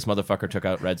look at this motherfucker took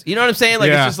out Reds. You know what I'm saying? Like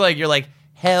Yeah. it's just like you're like,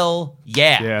 hell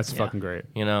yeah, Yeah, it's fucking great.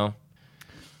 you know.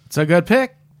 It's a good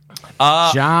pick.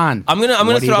 John, I'm gonna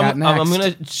what do you throw. got I'm next?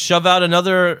 gonna shove out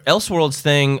another Elseworlds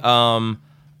thing. I'm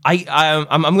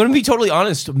gonna be totally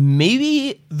honest.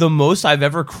 Maybe the most I've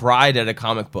ever cried at a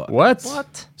comic book.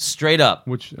 What? Straight up.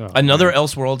 Another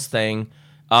Elseworlds thing.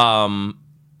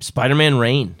 Spider-Man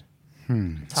Reign.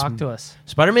 Talk to us.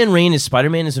 Spider-Man Reign is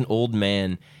Spider-Man is an old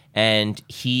man, and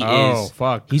he Oh, is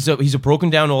fuck. He's a broken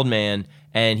down old man,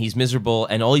 and he's miserable,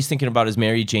 and all he's thinking about is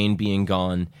Mary Jane being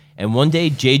gone. And one day,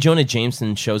 J. Jonah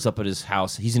Jameson shows up at his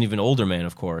house. He's an even older man,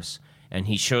 of course, and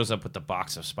he shows up with the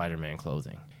box of Spider-Man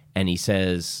clothing, and he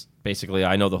says, basically,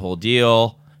 I know the whole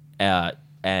deal.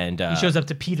 And He shows up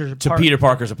to Peter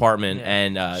Parker's apartment,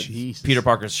 and Jesus. Peter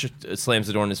Parker slams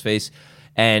the door in his face.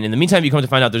 And in the meantime, you come to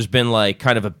find out there's been like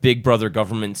kind of a big brother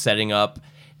government setting up,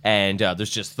 and there's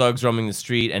just thugs roaming the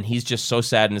street, and he's just so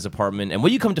sad in his apartment. And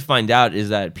what you come to find out is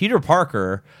that Peter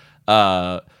Parker,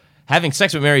 having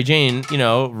sex with Mary Jane, you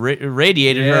know,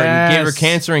 radiated her and gave her Yes.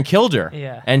 cancer and killed her.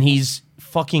 Yeah. And he's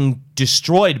fucking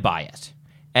destroyed by it.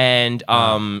 And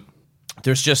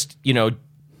there's just, you know,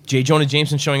 J. Jonah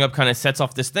Jameson showing up kind of sets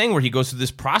off this thing where he goes through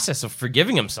this process of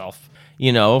forgiving himself,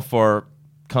 you know, for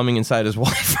coming inside his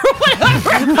wife or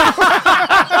whatever.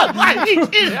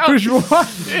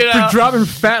 For dropping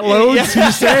fat loads,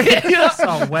 you say? It's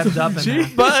all webbed up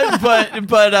in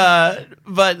there.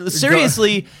 but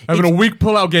seriously, Having a weak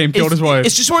pullout game killed his wife.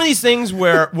 It's just one of these things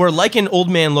where like in Old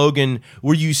Man Logan,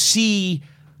 where you see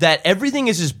that everything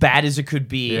is as bad as it could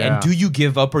be, Yeah. and do you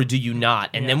give up or do you not?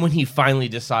 And then when he finally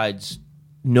decides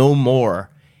no more,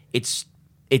 it's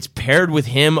paired with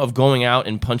him of going out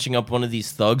and punching up one of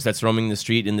these thugs that's roaming the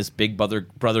street in this big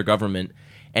brother government,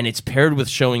 and it's paired with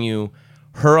showing you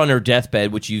her on her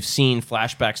deathbed, which you've seen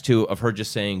flashbacks to of her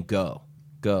just saying go,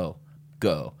 go,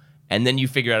 go, and then you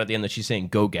figure out at the end that she's saying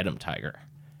go get him, Tiger.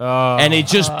 And it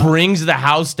just brings the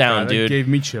house down, that dude. gave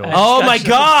me chills. Oh my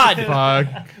god!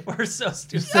 Fuck. We're so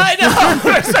stupid. I know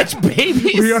we're such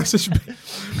babies. We are such.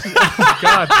 Oh,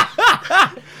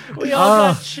 God. We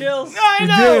all got chills. I You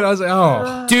know. did. I was like,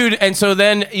 oh. Dude, and so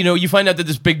then you find out that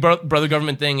this big brother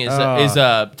government thing is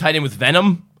tied in with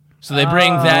Venom, so they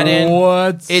bring that in.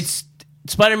 What? It's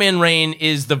Spider-Man Reign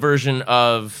is the version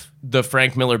of the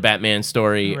Frank Miller Batman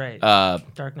story, Right.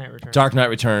 Dark Knight Returns. Dark Knight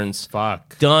Returns,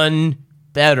 Fuck. done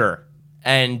better,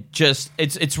 and just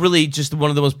it's really just one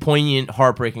of the most poignant,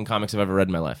 heartbreaking comics I've ever read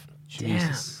in my life.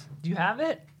 Damn. Do you have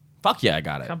it? Fuck yeah, I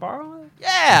got it. Can I borrow it?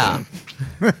 Yeah.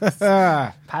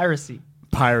 Piracy.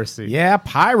 Piracy. Yeah,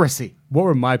 piracy. What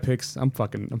were my picks? I'm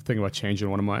thinking about changing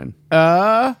one of mine.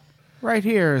 Right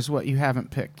here is what you haven't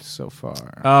picked so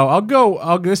far. I'll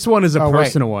go. This one is a Oh, wait.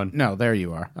 personal one. No, there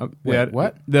you are. Wait, Yeah,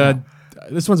 what?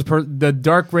 This one's the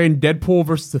Dark Reign Deadpool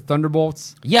versus the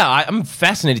Thunderbolts. Yeah, I'm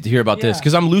fascinated to hear about this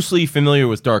because I'm loosely familiar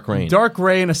with Dark Reign. Dark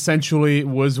Reign essentially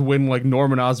was when like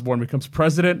Norman Osborn becomes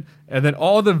president, and then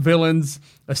all the villains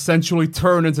essentially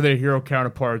turn into their hero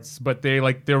counterparts, but they're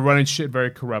running shit very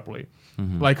corruptly.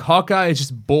 Like Hawkeye is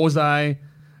just Bullseye,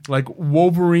 like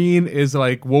Wolverine is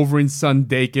like Wolverine's son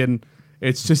Daken.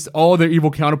 It's just all their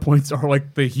evil counterpoints are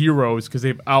like the heroes because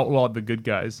they've outlawed the good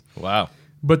guys. Wow.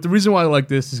 But the reason why I like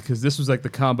this is because this was like the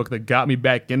comic book that got me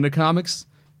back into comics.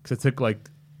 Because I took like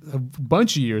a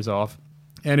bunch of years off.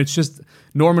 And it's just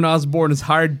Norman Osborn has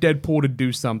hired Deadpool to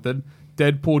do something.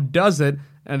 Deadpool does it,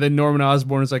 and then Norman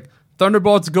Osborn is like,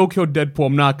 Thunderbolts, go kill Deadpool.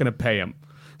 I'm not gonna pay him.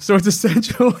 So it's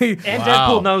essentially And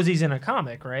Deadpool knows he's in a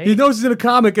comic, right? he knows he's in a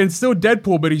comic and it's still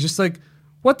Deadpool, but he's just like,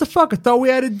 what the fuck? I thought we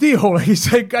had a deal.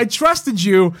 He's like, I trusted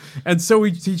you, and so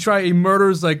he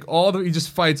murders like he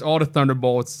just fights all the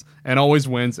Thunderbolts and always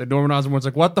wins. And Norman Osborn's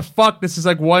like, what the fuck? This is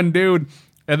like one dude.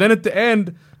 And then at the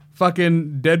end,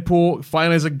 fucking Deadpool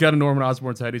finally has a gun in Norman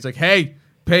Osborn's head. He's like, hey,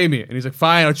 pay me. And he's like,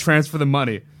 fine, I'll transfer the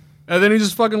money. And then he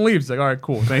just fucking leaves. He's like, all right,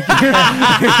 cool, thank you.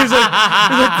 he's like,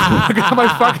 cool, I got my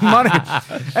fucking money.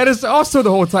 And it's also the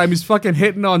whole time he's fucking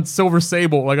hitting on Silver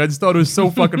Sable. Like, I just thought it was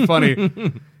so fucking funny.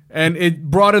 And it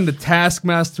brought in the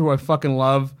Taskmaster, who I fucking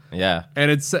love. Yeah.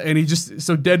 So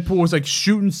Deadpool was like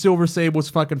shooting Silver Sable's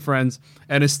fucking friends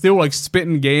and is still like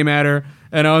spitting game at her.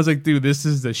 And I was like, dude, this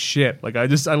is the shit. Like, I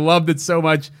loved it so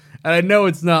much. And I know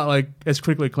it's not like as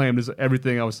critically acclaimed as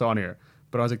everything I was on here.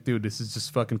 But I was like, dude, this is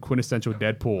just fucking quintessential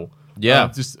Deadpool. Yeah.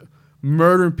 Just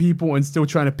murdering people and still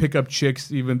trying to pick up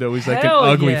chicks, even though he's like an Hell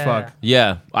ugly yeah. fuck.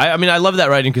 Yeah, I mean, I love that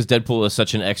writing because Deadpool is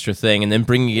such an extra thing, and then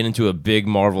bringing it into a big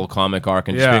Marvel comic arc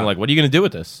and just Yeah. being like, what are you going to do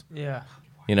with this? Yeah.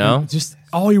 You know? Just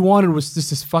all he wanted was just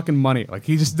his fucking money. Like,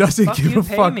 he just doesn't Fuck give you, a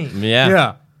pay fuck. me.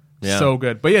 Yeah. Yeah. So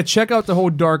good. But yeah, check out the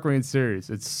whole Dark Reign series.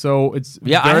 It's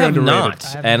Yeah, I very have underrated.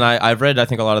 not. And I've read, I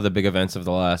think, a lot of the big events of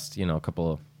the last,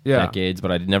 couple of Yeah. decades,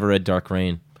 but I never read Dark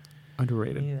Reign.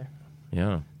 Underrated. Me either.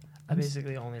 Yeah. I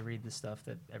basically only read the stuff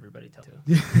that everybody tells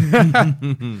me.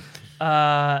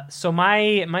 So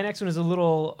my next one is a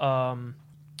little,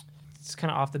 it's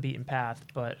kind of off the beaten path,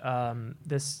 but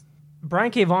this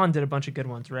Brian K. Vaughan did a bunch of good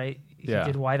ones, right? Yeah.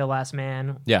 He did Why the Last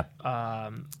Man. Yeah.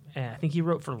 And I think he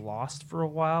wrote for Lost for a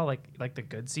while, like the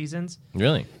good seasons.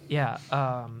 Really? Yeah.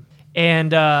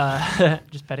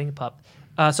 Just petting a pup.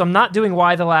 So I'm not doing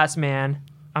Why the Last Man.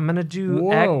 I'm gonna do.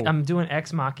 Whoa. I'm doing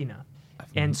Ex Machina.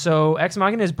 And so Ex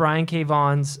Machina is Brian K.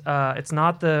 Vaughan's. It's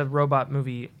not the robot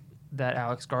movie that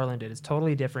Alex Garland did. It's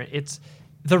totally different. It's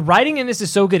the writing in this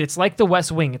is so good. It's like The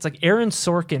West Wing. It's like Aaron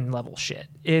Sorkin level shit.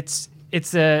 It's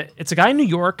a guy in New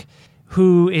York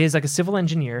who is like a civil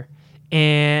engineer,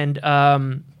 and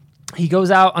he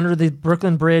goes out under the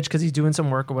Brooklyn Bridge because he's doing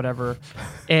some work or whatever,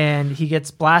 and he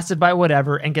gets blasted by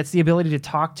whatever and gets the ability to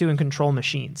talk to and control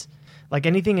machines. Like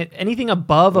anything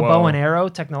above a bow and arrow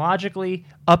technologically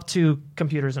up to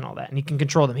computers and all that. And he can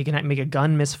control them. He can make a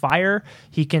gun misfire.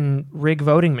 He can rig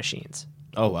voting machines.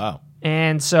 Oh, wow.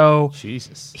 And so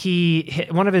Jesus.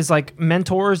 one of his like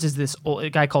mentors is this old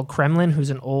guy called Kremlin, who's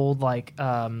an old like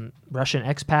Russian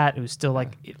expat who still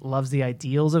like loves the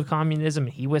ideals of communism.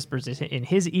 And he whispers in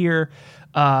his ear.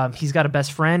 He's got a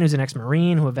best friend who's an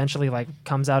ex-Marine who eventually like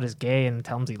comes out as gay and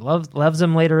tells him he loves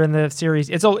him later in the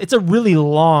series. It's a really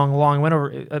long went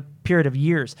over a period of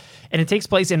years, and it takes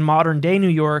place in modern day New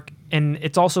York, and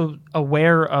it's also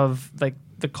aware of like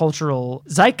the cultural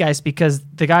zeitgeist because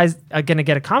the guy's going to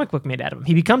get a comic book made out of him.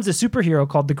 He becomes a superhero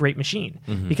called the Great Machine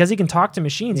because he can talk to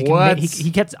machines.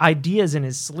 He gets ideas in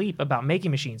his sleep about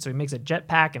making machines. So he makes a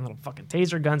jetpack and little fucking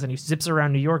taser guns, and he zips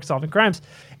around New York solving crimes.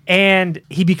 And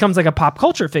he becomes like a pop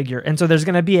culture figure. And so there's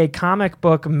going to be a comic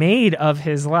book made of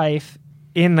his life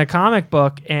in the comic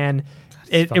book. And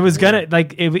it was going to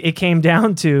like it came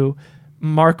down to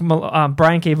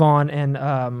Brian K. Vaughan and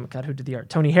God, who did the art?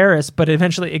 Tony Harris. But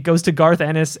eventually, it goes to Garth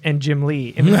Ennis and Jim Lee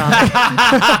in the comic.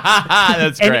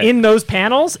 That's great. And in those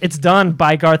panels, it's done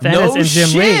by Garth Ennis and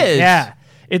Jim Lee. shit. Yeah,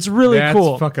 it's really That's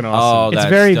cool. fucking Oh, awesome. It's that's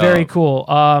very dope. very cool.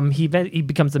 He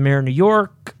becomes the mayor of New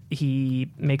York. He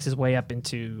makes his way up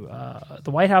into the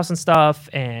White House and stuff,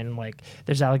 and like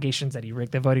there's allegations that he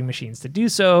rigged the voting machines to do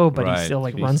so, but he Right. still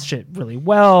like Jeez. runs shit really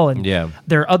well. And Yeah.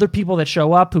 there are other people that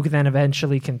show up who then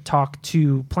eventually can talk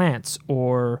to plants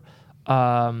or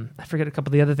I forget a couple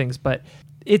of the other things, but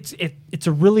it's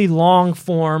a really long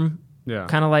form, Yeah.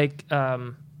 kind of like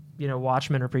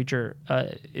Watchmen or Preacher.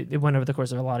 It went over the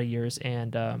course of a lot of years,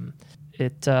 and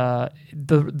like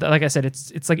I said,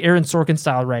 it's like Aaron Sorkin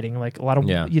style writing, like a lot of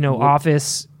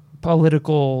office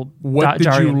political. What did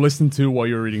jargon. you listen to while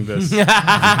you were reading this? 9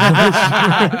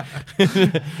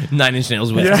 Inch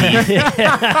Nails with teeth. Yeah,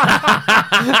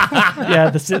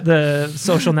 the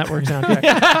Social Network soundtrack.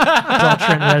 It's all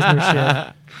Trent Reznor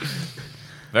shit.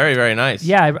 Very, very nice.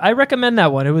 Yeah, I recommend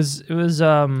that one. It was.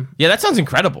 Yeah, that sounds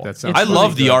incrable. That sounds I really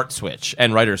love the good. art switch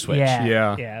and writer switch. Yeah,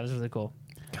 Yeah. it was really cool.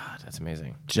 God, that's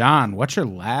amazing. John, what's your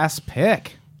last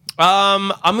pick?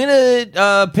 I'm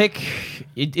gonna pick.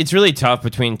 It's really tough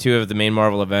between two of the main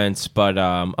Marvel events, but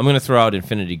I'm gonna throw out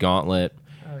Infinity Gauntlet.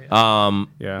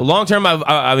 Yeah. Long term,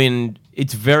 I mean,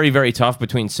 it's very, very tough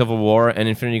between Civil War and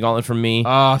Infinity Gauntlet for me.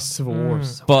 Civil War.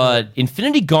 But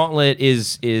Infinity Gauntlet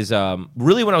is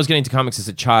really when I was getting into comics as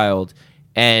a child.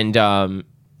 and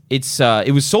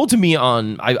it was sold to me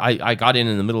on. I got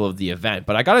in the middle of the event,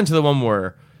 but I got into the one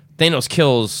where Thanos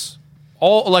kills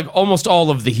almost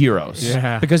all of the heroes.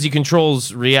 Yeah. Because he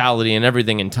controls reality and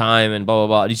everything in time and blah blah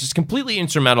blah. He's just completely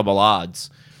insurmountable odds.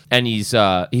 And he's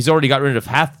already got rid of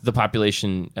half the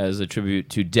population as a tribute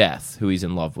to Death, who he's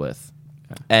in love with.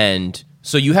 And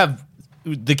so you have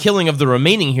the killing of the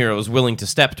remaining heroes willing to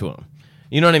step to him.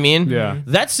 You know what I mean? Yeah.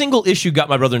 That single issue got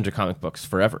my brother into comic books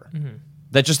forever.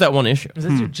 That one issue. Is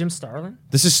this your Jim Starlin?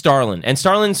 This is Starlin. And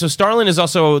Starlin is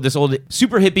also this old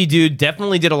super hippie dude,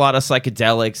 definitely did a lot of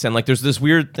psychedelics. And like there's this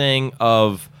weird thing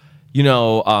of, there's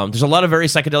a lot of very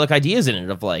psychedelic ideas in it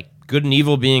of like good and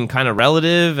evil being kind of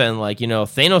relative. And like,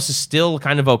 Thanos is still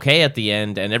kind of okay at the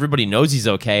end and everybody knows he's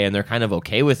okay and they're kind of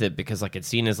okay with it because like it's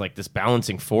seen as like this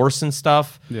balancing force and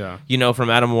stuff, from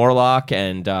Adam Warlock.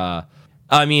 And,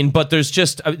 but there's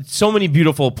just so many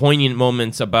beautiful, poignant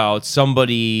moments about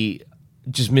somebody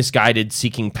just misguided,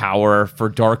 seeking power for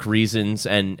dark reasons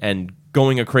and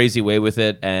going a crazy way with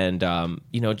it. And,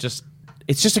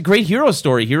 it's just a great hero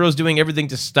story. Heroes doing everything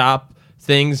to stop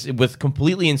things with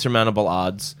completely insurmountable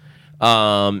odds.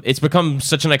 It's become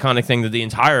such an iconic thing that the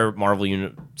entire Marvel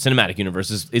cinematic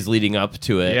universe is leading up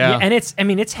to it. Yeah. And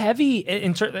it's heavy.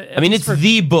 It's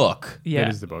the book. Yeah. It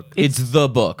is the book. It's the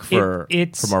book for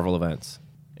it's Marvel events,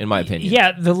 in my opinion.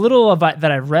 Yeah, the little of it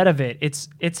that I've read of it,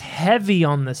 it's heavy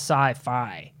on the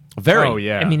sci-fi. Very. Oh,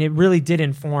 yeah. I mean, it really did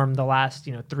inform the last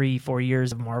 3-4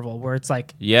 years of Marvel, where it's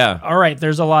like, Yeah. all right,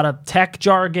 there's a lot of tech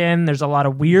jargon, there's a lot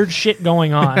of weird shit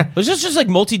going on. There's just like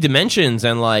multi dimensions,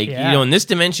 and like in this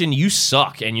dimension you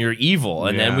suck and you're evil,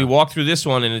 and then we walk through this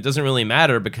one and it doesn't really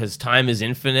matter because time is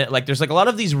infinite. Like there's like a lot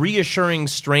of these reassuring,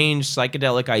 strange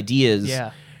psychedelic ideas.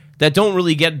 Yeah. That don't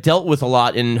really get dealt with a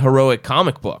lot in heroic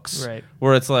comic books, Right.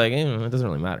 Where it's like it doesn't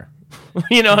really matter.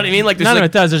 You know what I mean? Like, None of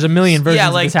it does. There's a million versions. Yeah,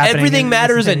 of like this happening everything in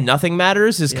matters this and nothing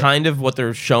matters is kind of what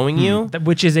they're showing you.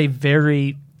 which is a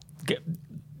very.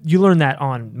 You learn that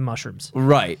on mushrooms.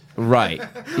 Right.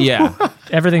 Yeah.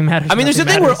 Everything matters. I mean, there's a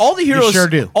nothing thing where matters. all the heroes, sure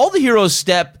do. all the heroes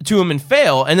step to him and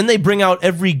fail, and then they bring out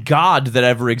every god that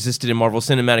ever existed in Marvel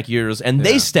Cinematic Universe, and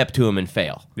they step to him and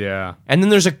fail. Yeah. And then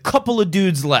there's a couple of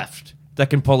dudes left that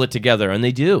can pull it together, and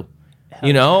they do.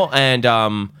 And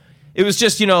it was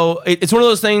just, it's one of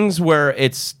those things where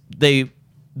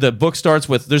the book starts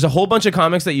with, there's a whole bunch of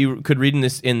comics that you could read in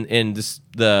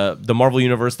the Marvel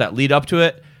universe that lead up to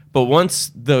it, but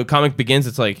once the comic begins,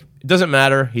 it's like, it doesn't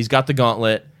matter, he's got the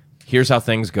gauntlet, here's how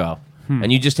things go. And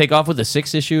you just take off with a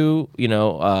 6-issue,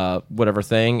 whatever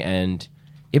thing, and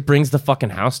it brings the fucking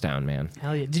house down, man.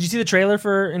 Hell yeah! Did you see the trailer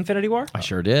for Infinity War? I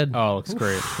sure did. Oh, looks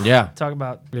great. Yeah. Talk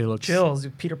about It looks- chills.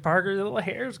 Peter Parker's little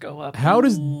hairs go up. How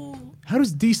does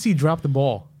DC drop the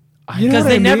ball? Because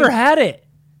they never had it.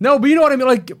 No, but you know what I mean.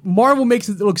 Like Marvel makes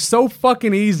it look so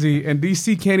fucking easy, and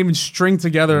DC can't even string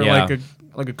together Yeah.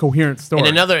 like a coherent story.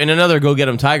 In another go get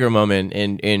 'em Tiger moment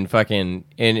in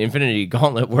Infinity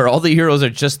Gauntlet, where all the heroes are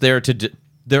just there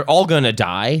they're all gonna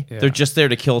die. Yeah. They're just there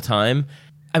to kill time.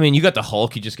 I mean, you got the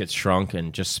Hulk; he just gets shrunk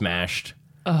and just smashed,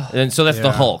 and so that's the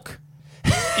Yeah. Hulk.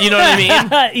 You know what I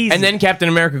mean? Easy. And then Captain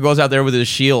America goes out there with his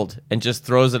shield and just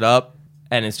throws it up,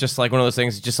 and it's just like one of those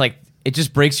things. Just like it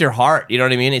just breaks your heart. You know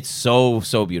what I mean? It's so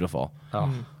beautiful.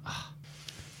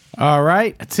 All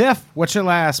right, Tiff, what's your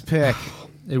last pick?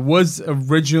 It was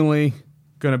originally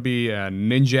gonna be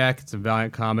Ninjak. It's a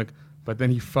Valiant comic, but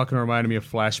then he fucking reminded me of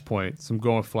Flashpoint. So I'm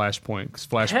going with Flashpoint because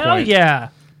Flashpoint. Hell yeah!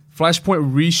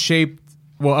 Flashpoint reshaped.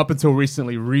 Well, up until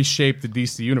recently, reshaped the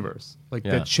DC universe. Like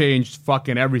Yeah. that changed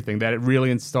fucking everything. That it really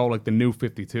installed like the new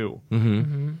 52.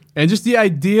 And just the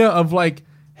idea of like,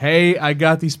 hey, I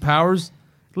got these powers.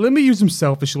 Let me use them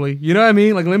selfishly. You know what I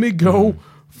mean? Like, let me go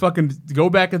fucking go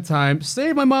back in time,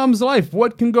 save my mom's life.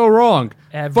 What can go wrong?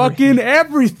 Fucking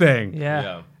everything.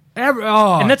 Yeah. And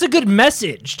And that's a good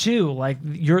message too. Like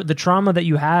the trauma that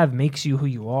you have makes you who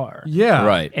you are. yeah,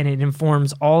 Right. And it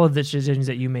informs all of the decisions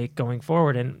that you make going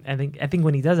forward. And I think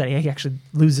when he does that, he actually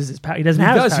loses his power. He doesn't He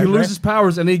have does. his He powers, loses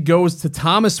powers, and he goes to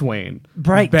Thomas Wayne,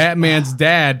 Right. Batman's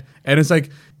dad, and it's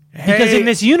like, hey, because in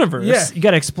this universe, Yeah. you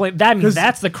got to explain. That means 'Cause-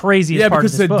 that's the craziest yeah, part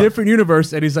because of this it's a book. different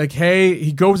universe, and he's like, hey,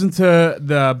 he goes into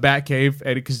the Batcave,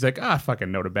 and because he's like, I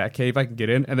fucking know the Batcave, I can get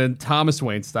in, and then Thomas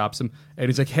Wayne stops him, and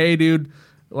he's like, hey, dude,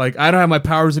 like I don't have my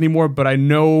powers anymore, but I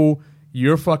know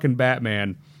you're fucking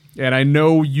Batman, and I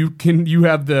know you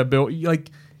have the ability.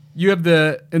 Like you have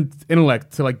the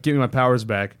intellect to like give me my powers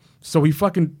back. So he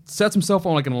fucking sets himself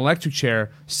on like an electric chair,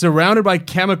 surrounded by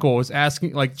chemicals,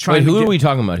 asking like trying. Wait, to who get, are we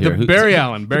talking about here? Barry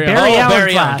Allen. Barry Barry Allen. Allen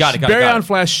Barry Allen. Flash. Got it. Barry Allen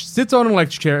Flash sits on an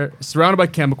electric chair, surrounded by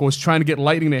chemicals, trying to get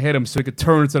lightning to hit him so he could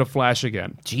turn into the Flash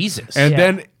again. Jesus. And Yeah.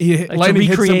 then Like lightning to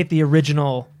hits him. recreate the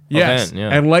original. Yes, event,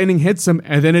 yeah. and lightning hits him,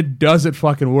 and then it doesn't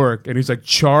fucking work, and he's like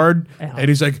charred, and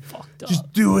he's like,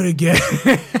 just do it again.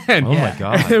 Oh my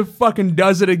God. And it fucking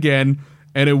does it again,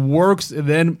 and it works. And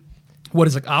then what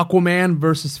is like Aquaman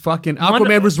versus fucking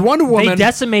Aquaman versus Wonder Woman? They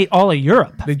decimate all of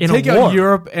Europe They in take a war. out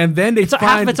Europe, and then they It's half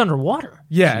find of it's underwater.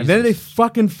 yeah, and then they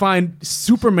fucking find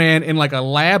Superman in like a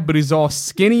lab, but he's all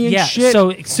skinny and Yeah, shit.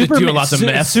 so Superman, lots of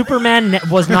meth. Superman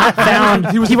was not found.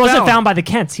 He he wasn't found. found by the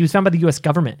Kents. He was found by the U.S.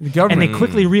 government. government. And they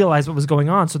quickly realized what was going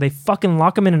on, so they fucking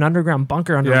lock him in an underground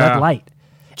bunker under Yeah. red light.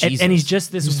 And Jesus. he's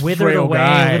just this Just withered frail away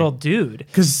guy. little dude.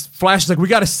 Because Flash is like, we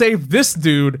got to save this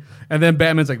dude, and then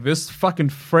Batman's like, this fucking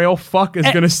frail fuck is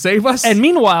gonna save us. And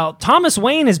meanwhile, Thomas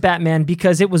Wayne is Batman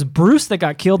because it was Bruce that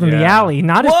got killed in the Yeah. alley,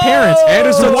 not his Whoa! parents. And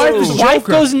his So wife is his the wife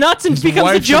Joker. goes nuts and His becomes the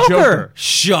wife's the Joker. Joker.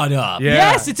 Shut up. Yeah.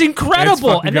 Yes, it's incredible.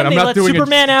 fucking And good. then I'm they not let doing it-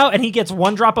 Superman out, and he gets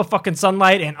one drop of fucking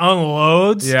sunlight and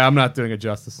unloads. yeah, I'm not doing it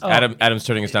justice. Adam's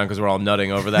turning us down because we're all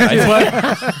nutting over that.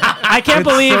 I can't It's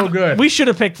believe so good. we should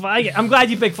have picked. I'm glad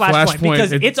you picked Flashpoint, Flashpoint,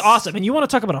 because it's it's- awesome. And you want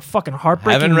to talk about a fucking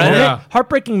heartbreaking Haven't read moment? it. Yeah.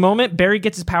 Heartbreaking moment. Barry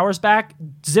gets his powers back,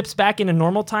 zips back in a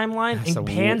normal timeline, That's and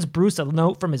a hands Bruce a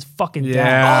note from his fucking dad.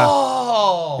 Yeah.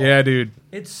 Oh. Yeah, dude.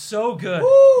 It's so good.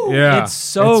 Yeah. It's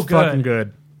so it's good. fucking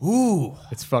good. Ooh.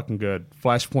 It's fucking good.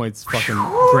 Flashpoint's fucking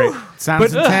great.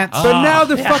 Sounds But- intense. But now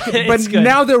they're fucking. But it's good.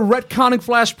 now they're retconning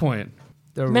Flashpoint.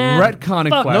 They're Man, retconning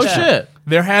fuck Flashpoint. No shit.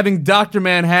 They're having Dr.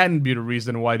 Manhattan be the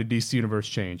reason why the DC universe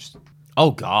changed.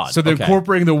 Oh God. So they're okay.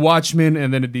 incorporating the Watchmen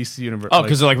and then the DC universe. Oh,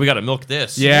 because they're like, we got to milk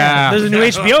this. yeah, There's a new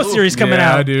HBO series coming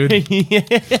yeah, out. dude.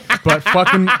 But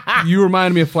fucking, you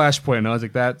reminded me of Flashpoint. And I was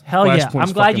like, that. Hell yeah. Flashpoint's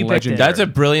I'm glad fucking you picked it. legendary. That's a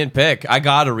brilliant pick. I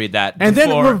got to read that. And then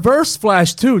before- Reverse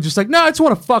Flash too. Just like, no, I just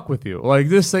want to fuck with you. Like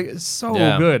this, like, it's so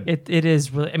Yeah. good. It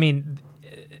is really. I mean,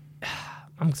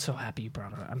 I'm so happy you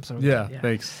brought it up. I'm so yeah, glad,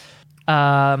 thanks.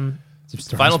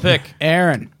 Final pick.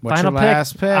 Aaron, what's Final your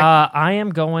last pick? I am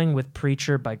going with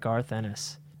Preacher by Garth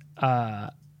Ennis.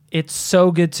 It's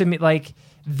so good to me. Like,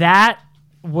 that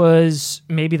was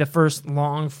maybe the first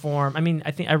long form. I mean,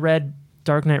 I think I read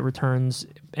Dark Knight Returns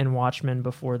and Watchmen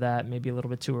before that, maybe a little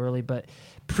bit too early, but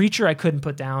Preacher I couldn't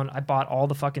put down. I bought all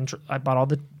the I bought all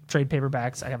the trade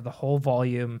paperbacks. I have the whole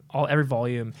volume, every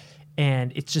volume,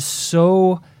 and it's just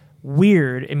so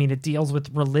weird. I mean, it deals with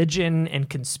religion and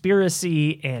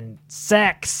conspiracy and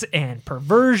sex and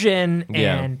perversion,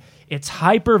 Yeah. and it's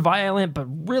hyper violent but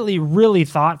really, really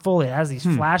thoughtful. It has these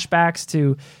flashbacks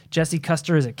to Jesse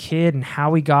Custer as a kid and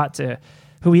how he got to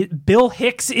Bill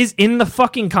Hicks is in the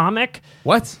fucking comic.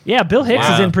 What? Yeah, Bill Hicks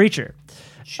is Wow. in Preacher.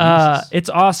 It's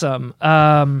awesome.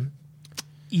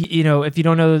 You know, if you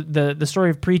don't know, the story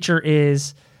of Preacher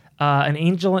is an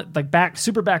angel, like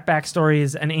backstory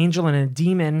is an angel and a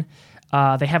demon.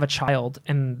 They have a child,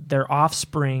 and their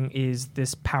offspring is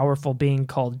this powerful being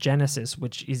called Genesis,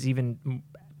 which is even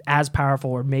as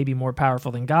powerful or maybe more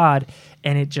powerful than God.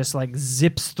 And it just like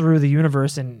zips through the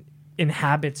universe and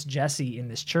inhabits Jesse in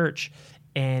this church,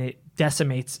 and it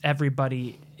decimates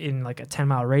everybody in like a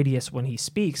 10-mile radius when he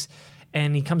speaks.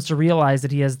 And he comes to realize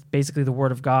that he has basically the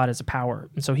word of God as a power.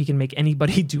 And so he can make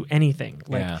anybody do anything.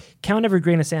 Like, Yeah. count every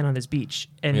grain of sand on this beach,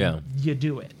 and Yeah. you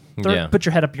do it. Yeah. Put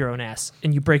your head up your own ass,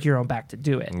 and you break your own back to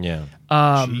do it.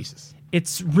 Yeah. Jesus.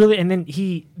 It's really, and then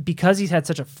because he's had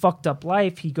such a fucked up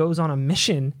life, he goes on a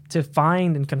mission to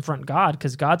find and confront God,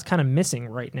 because God's kind of missing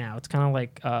right now. It's kind of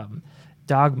like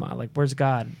Dogma. Like, where's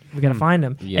God? We got to find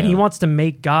him. Yeah. And he wants to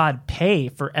make God pay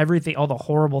for everything, all the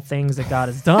horrible things that God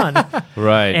has done.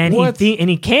 Right. And What?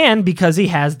 he can, because he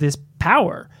has this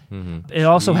power. It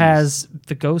also has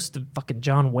the ghost of fucking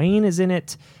John Wayne is in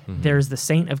it. There's the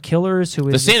Saint of Killers, who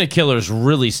is the Santa Killers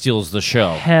really steals the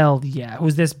show. hell yeah,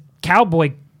 who's this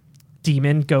cowboy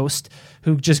demon ghost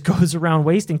who just goes around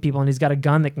wasting people, and he's got a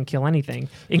gun that can kill anything,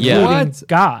 including What?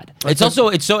 God.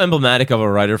 It's so emblematic of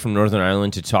a writer from Northern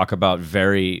Ireland to talk about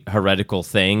very heretical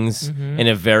things in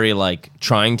a very like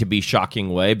trying to be shocking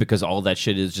way, because all that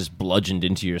shit is just bludgeoned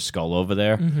into your skull over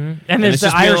there. And there's it's the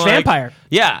just being Irish like- vampire.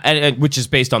 Yeah, and which is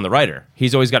based on the writer.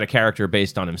 He's always got a character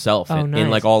based on himself. Oh, In nice.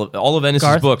 like all of Ennis's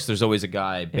Garth? books, there's always a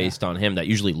guy based on him that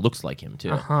usually looks like him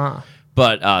too. Huh.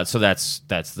 But so that's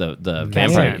the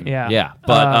vampire. it, yeah. Yeah.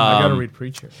 But I gotta read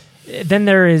Preacher. Then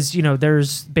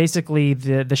there's basically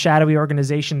the shadowy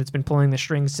organization that's been pulling the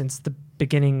strings since the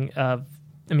beginning of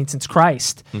since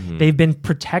Christ. Mm-hmm. They've been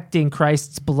protecting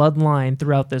Christ's bloodline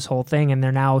throughout this whole thing, and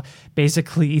they're now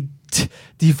basically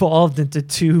devolved into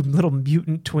two little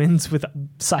mutant twins with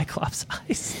Cyclops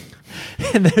eyes.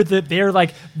 And they're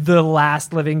like the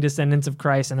last living descendants of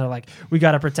Christ, and they're like, we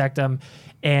got to protect them.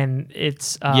 And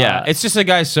it's it's just a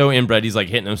guy so inbred he's like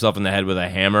hitting himself in the head with a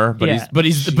hammer, but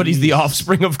he's the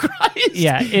offspring of Christ.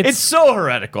 Yeah, it's so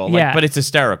heretical. But it's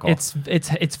hysterical.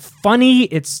 It's funny.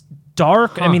 It's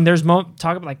dark. Huh. I mean, there's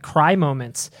talk about like cry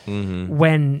moments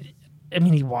when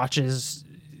he watches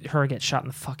her get shot in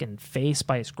the fucking face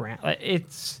by his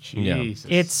it's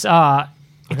Jesus.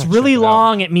 it's really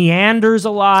long. It meanders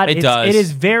a lot. It does. It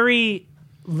is very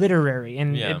literary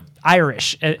and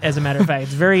Irish, as a matter of fact.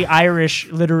 It's very Irish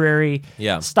literary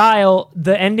style.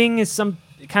 The ending is some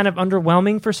kind of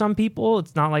underwhelming for some people.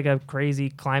 It's not like a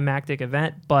crazy climactic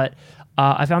event, but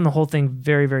I found the whole thing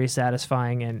very, very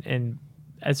satisfying and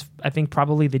as I think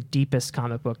probably the deepest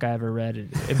comic book I ever read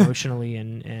emotionally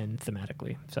and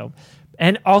thematically. So,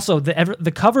 and also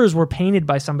the covers were painted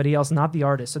by somebody else, not the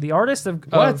artist. So the artist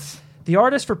the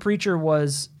artist for Preacher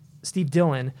was Steve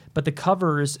Dillon, but the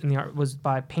covers and the art was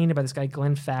painted by this guy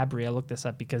Glenn Fabry. I looked this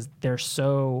up because they're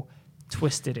so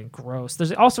twisted and gross.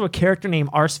 There's also a character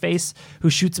named Arseface who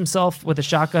shoots himself with a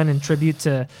shotgun in tribute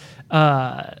to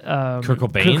Kurt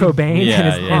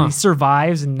Cobain. And he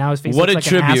survives, and now his face looks like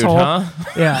tribute, an asshole. huh?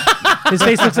 Yeah, his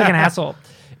face looks like an asshole.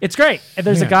 It's great. And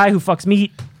there's a guy who fucks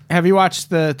meat. Have you watched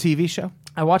the TV show?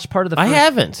 I watched part of the. I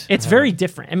haven't. It's very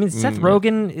different. I mean, Seth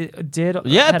Rogen did.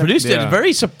 Produced it.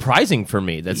 Very surprising for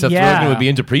me that Seth Rogen would be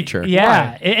into Preacher.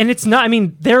 Yeah, and it's not. I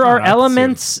mean, there are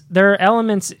elements. There are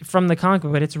elements from the comic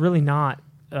book, but it's really not.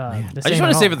 I just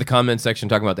want to say for the comment section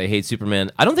talking about they hate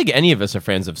Superman. I don't think any of us are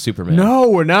fans of Superman. No,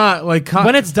 we're not. Like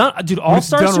when it's done, dude. All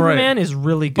Star Superman is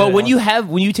really good. But when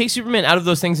you take Superman out of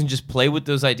those things and just play with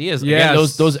those ideas, again,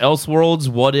 those Elseworlds,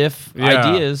 what if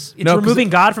ideas, it's removing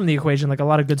God from the equation, like a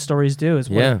lot of good stories do. Is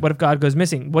what if God goes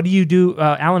missing? What do you do?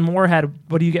 Alan Moore had.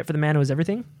 What do you get for the man who was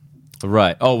everything?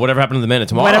 Right. Oh, whatever happened to the man of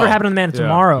tomorrow. Whatever happened to the man of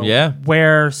tomorrow. Yeah.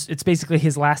 Where it's basically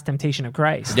his last temptation of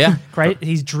Christ. Yeah. Right.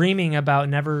 He's dreaming about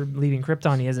never leaving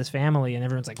Krypton. He has his family, and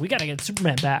everyone's like, "We got to get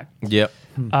Superman back." Yep.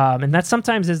 And that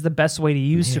sometimes is the best way to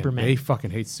use Superman. They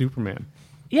fucking hate Superman.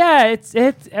 Yeah, it's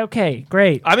okay,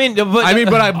 great. I mean, but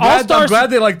I'm glad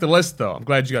they like the list, though. I'm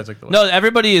glad you guys like the list. No,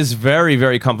 everybody is very,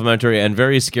 very complimentary and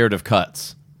very scared of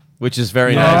cuts, which is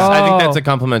very nice. I think that's a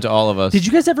compliment to all of us. Did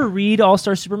you guys ever read All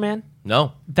Star Superman?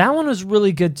 No. That one was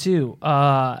really good too.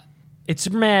 It's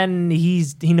Superman. He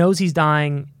knows he's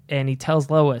dying, and he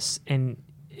tells Lois. And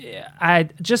I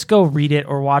just go read it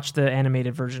or watch the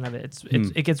animated version of it.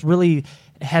 It gets really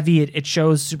heavy. It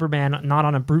shows Superman not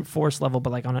on a brute force level, but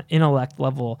like on an intellect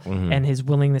level, and his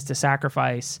willingness to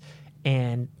sacrifice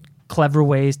and clever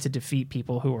ways to defeat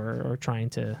people who are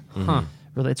trying to.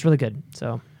 Really, it's really good.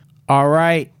 So. All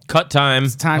right. Cut time.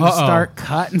 It's time to start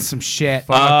cutting some shit.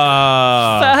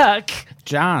 Fuck.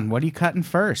 John, what are you cutting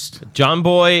first? John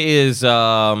Boy is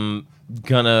gonna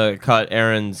cut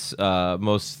Aaron's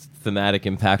most thematic,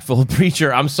 impactful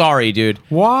Preacher. I'm sorry, dude.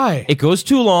 Why? It goes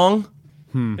too long.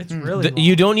 It's really long.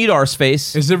 You don't need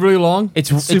Arseface. Is it really long? It's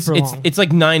super long. It's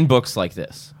like 9 books like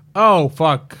this. Oh,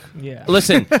 fuck. Yeah.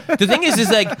 Listen, the thing is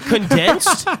like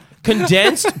condensed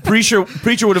Preacher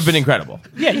would have been incredible.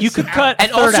 Yeah, you could cut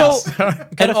And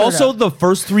also the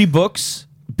first 3 books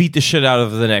beat the shit out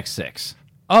of the next 6.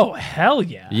 Oh, hell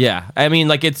yeah. Yeah. I mean,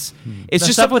 like it's The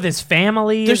just stuff with his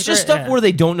family. There's just stuff where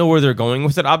they don't know where they're going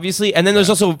with it, obviously. And then there's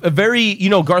also a very,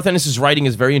 Garth Ennis' writing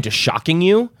is very into shocking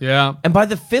you. Yeah. And by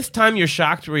the 5th time you're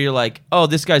shocked where you're like, oh,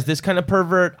 this guy's this kind of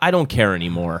pervert, I don't care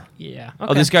anymore. Yeah.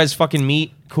 Oh, this guy's fucking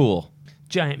meat, cool.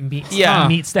 Giant meat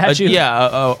A statue.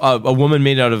 woman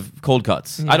made out of cold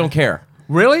cuts. I don't care.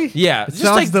 Really? Yeah. It just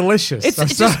sounds like, delicious. It's I'm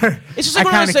just sorry. it's just I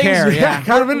like one of those kinda things care, yeah.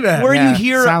 kind of into that. where Yeah, you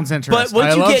hear sounds interesting. But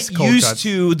once I you love get cold used cuts.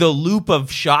 to the loop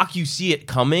of shock, you see it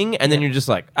coming, and then you're just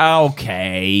like,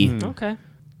 okay. Okay.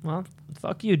 Well,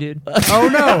 fuck you, dude. Oh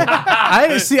no!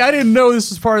 I didn't know this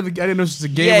was part of the. I didn't know this was a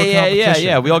game. or competition.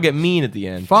 Yeah. We all get mean at the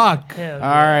end. Fuck. All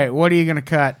right, what are you gonna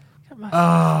cut?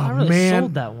 I really man.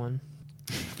 sold that one.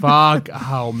 Fuck.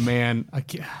 Oh man. I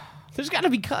can't. There's got to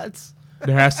be cuts.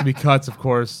 There has to be cuts, of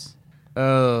course.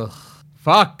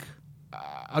 Fuck.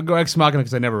 I'll go Ex Machina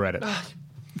because I never read it.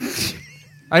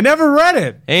 I never read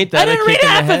it. Ain't that I didn't a read kick in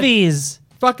the half head? of these.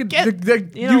 Fucking. What?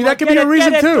 That could be a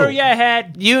reason get it through too. your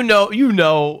head. You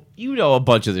know a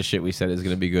bunch of the shit we said is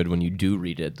going to be good when you do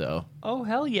read it, though. Oh,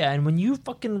 hell yeah. And when you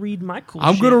fucking read my cool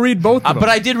I'm shit. gonna read both of them. But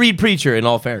I did read Preacher, in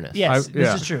all fairness. Yes, yeah.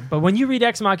 this is true. But when you read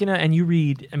Ex Machina and you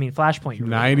read, Flashpoint, you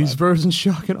read 90s version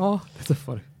shock and awe. That's a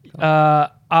funny.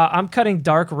 I'm cutting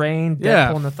Dark Reign, Deadpool,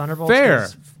 Yeah, and the Thunderbolts. fair.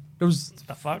 'cause It was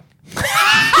The fuck?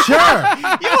 Sure.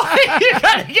 You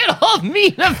gotta get all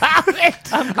mean about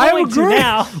it. I'm I going to agree.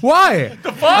 now. Why?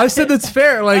 I said that's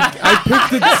fair. Like I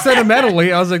picked it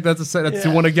sentimentally. I was like, that's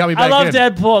the one that got me back I love in.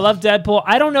 Deadpool. I love Deadpool.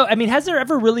 I don't know. I mean, has there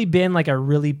ever really been like a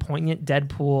really poignant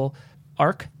Deadpool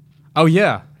arc? Oh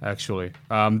yeah, actually,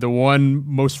 the one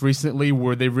most recently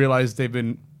where they realized they've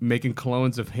been making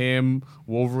clones of him,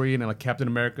 Wolverine, and like Captain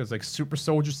America's like super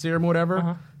soldier serum, or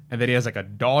whatever. And then he has like a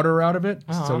daughter out of it,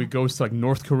 so he goes to like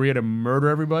North Korea to murder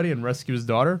everybody and rescue his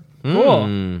daughter. Cool.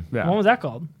 Yeah, What was that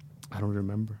called? I don't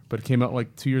remember, but it came out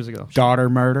like 2 years ago. Daughter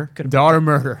murder. Daughter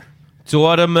murder.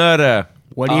 Daughter murder.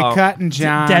 What are you cutting,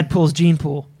 John? Deadpool's gene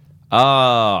pool.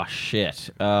 Oh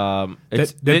shit. Deadpool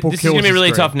This is gonna kills be is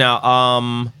really great. tough now.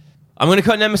 I'm gonna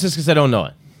cut Nemesis because I don't know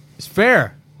it. It's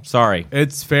fair. Sorry.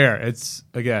 It's fair. It's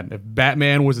again, if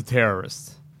Batman was a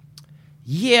terrorist.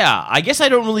 Yeah, I guess I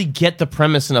don't really get the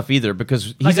premise enough either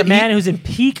because Like he's a man who's in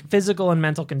peak physical and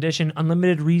mental condition,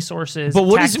 unlimited resources. But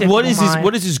what tactical mind.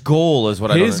 is his goal? Is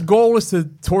what I His don't. goal is to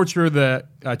torture the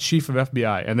chief of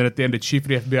FBI, and then at the end, the chief of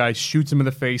the FBI shoots him in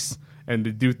the face, and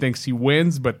the dude thinks he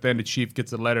wins, but then the chief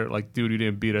gets a letter like, "Dude, you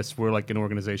didn't beat us. We're like an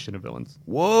organization of villains."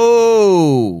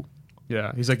 Whoa.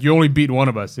 Yeah, he's like, "You only beat one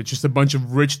of us. It's just a bunch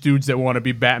of rich dudes that want to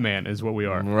be Batman, is what we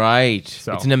are." Right.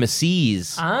 So. It's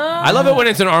Nemesis. I love it when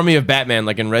it's an army of Batman,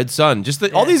 like in Red Sun. Just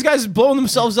all these guys blowing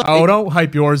themselves up. Oh, don't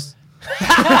hype yours.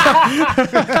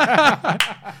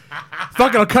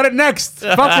 Fuck it, I'll cut it next.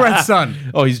 Fuck Red Sun.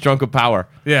 Oh, he's drunk with power.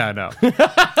 Yeah, no.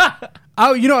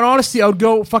 In honesty, I would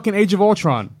go fucking Age of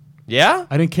Ultron. Yeah?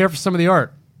 I didn't care for some of the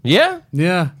art. Yeah?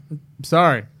 Yeah, I'm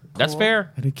sorry. That's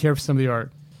fair. I didn't care for some of the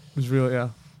art. It was really, yeah.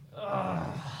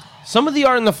 Some of the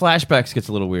art in the flashbacks gets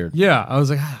a little weird. Yeah, I was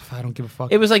like, I don't give a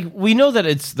fuck. It was like, we know that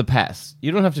it's the past.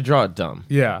 You don't have to draw it dumb.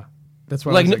 Yeah, that's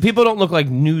why. Like, I was people don't look like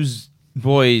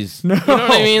newsboys. No. You know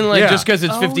what I mean? Like, Yeah. just because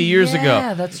it's 50 years ago.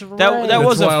 Yeah, that's right. That That's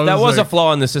was why I that was was a like-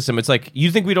 flaw in the system. It's like, you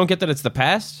think we don't get that it's the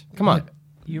past? Come on.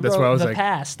 You That's wrote why I was the like-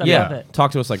 past. I Yeah. love it.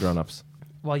 Talk to us like grown-ups.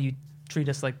 While you treat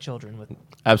us like children with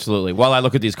Absolutely. While I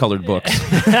look at these colored books.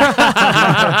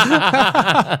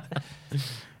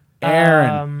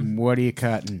 Aaron, what are you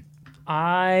cutting?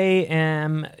 I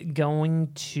am going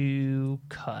to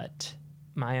cut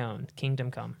my own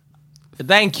Kingdom Come.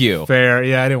 Thank you. fair.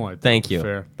 Yeah, I didn't want it. Thank you.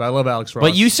 Fair, but I love Alex Ross.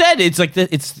 But you said it's like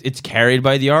it's carried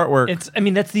by the artwork. I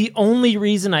mean, that's the only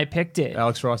reason I picked it.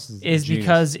 Alex Ross is Is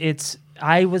genius. because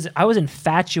I was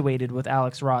infatuated with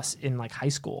Alex Ross in like high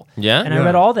school. Yeah? And I Yeah.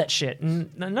 read all that shit,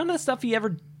 and none of the stuff he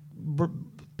ever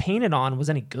painted on was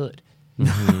any good.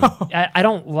 I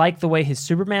don't like the way his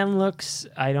Superman looks.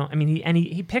 I mean,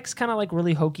 he picks kind of like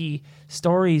really hokey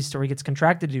stories, or he gets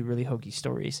contracted to do really hokey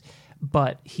stories,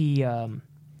 but he's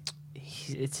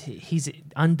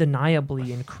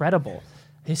undeniably incredible.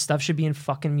 His stuff should be in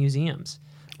fucking museums.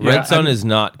 Red Sun is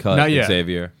not cut, Not yet.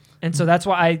 Xavier. And so that's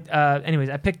why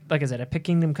I picked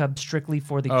Kingdom Come strictly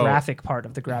for the graphic part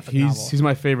of the graphic novel. He's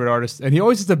my favorite artist, and he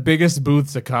always has the biggest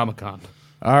booths at Comic-Con.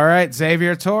 All right,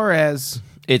 Xavier Torres.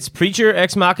 It's Preacher,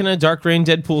 Ex Machina, Dark Reign,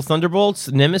 Deadpool,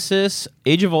 Thunderbolts, Nemesis,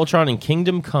 Age of Ultron, and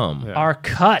Kingdom Come. Yeah. Our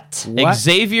cut. What?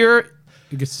 Xavier,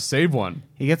 He gets to save one.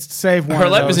 He gets to save one. her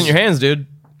of life those. is in your hands, dude.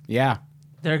 Yeah.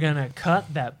 They're gonna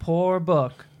cut that poor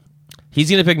book. He's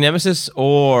gonna pick Nemesis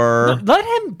or Let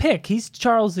him pick. He's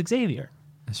Charles Xavier.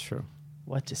 That's true.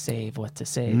 What to save? What to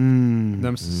save?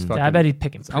 Nemesis is fucking, I bet he's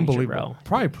picking Preacher, unbelievable. bro.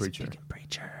 Probably He's Preacher. picking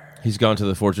Preacher. he's gone to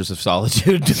the Fortress of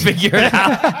Solitude to figure it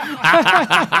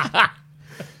out.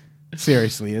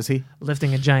 Seriously, is he?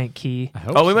 Lifting a giant key. I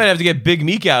hope Oh, we so. might have to get Big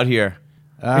Meek out here.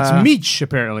 It's Meech,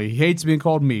 apparently. He hates being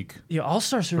called Meek. Yeah, All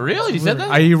Stars. Really? He said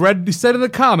that? He said in the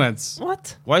comments.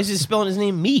 What? Why is he spelling his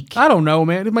name Meek? I don't know,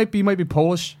 man. It might be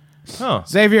Polish. Huh.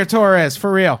 Xavier Torres,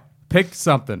 for real. Pick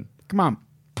something. Come on.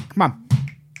 Come on.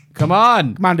 Come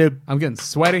on. Come on, dude. I'm getting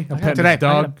sweaty. I'm petting today. his I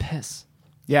gotta dog. piss.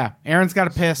 Yeah. Aaron's got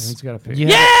to piss. He's got to pick.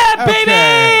 Yeah, Okay.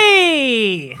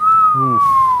 baby.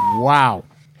 Wow.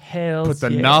 Hell Put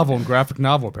the yeah. novel in graphic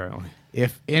novel, apparently.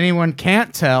 If anyone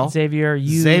can't tell, Xavier,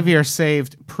 Xavier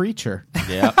saved Preacher.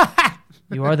 Yeah.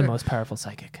 you are the most powerful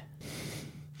psychic.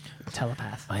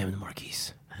 Telepath. I am the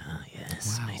Marquise.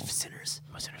 Yes, my sinners.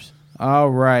 My sinners. All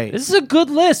right. This is a good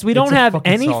list. We don't a have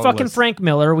fucking any solid fucking list. Frank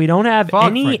Miller. We don't have Fuck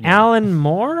any Frank Miller. Alan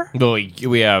Moore. Oh,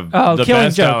 we have Oh, the Killing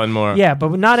best Joke. Alan Moore. Yeah,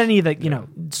 but not any of the,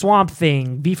 Swamp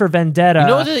Thing, V for Vendetta, You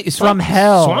know what? The- From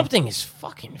Hell. Swamp Thing is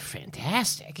fucking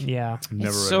fantastic. Yeah. Never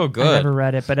It's read so it. I good. never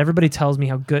read it, but everybody tells me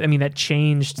how good. I mean, that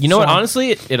changed. You know what? Swamp-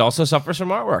 Honestly, it also suffers from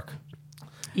artwork.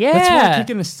 Yeah. That's why I keep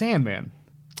getting a Sandman.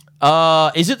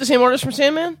 Is it the same artist from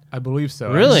Sandman? I believe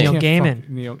so. Really? I just Neil can't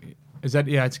Gaiman. Is that?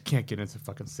 Yeah, I just can't get into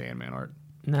fucking Sandman art.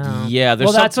 No. Yeah, there's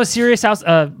well, that's some- what Serious House.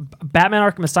 Batman: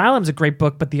 Arkham Asylum is a great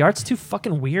book, but the art's too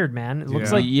fucking weird, man. It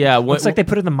looks like looks like they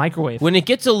put it in the microwave. When it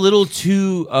gets a little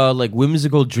too like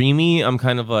whimsical, dreamy, I'm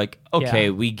kind of like, okay, Yeah.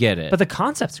 we get it. But the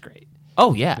concept's great.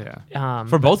 oh yeah,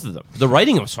 for both of them, the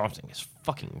writing of Swamp Thing is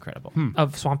fucking incredible.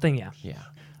 Of Swamp Thing, yeah. Yeah.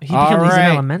 He's All an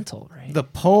right. elemental, right? The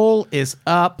poll is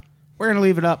up. We're gonna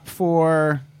leave it up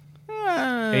for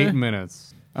 8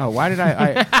 minutes. Oh, why did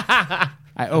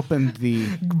I opened the.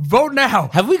 Vote now.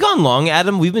 Have we gone long,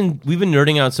 Adam? We've been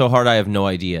nerding out so hard. I have no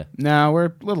idea. No, we're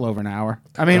a little over an hour.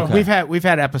 I mean, Okay. we've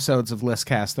had episodes of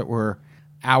Listcast that were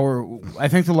hour. I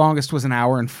think the longest was an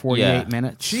hour and 48 Yeah.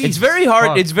 minutes. It's very hard.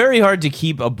 fuck. It's very hard to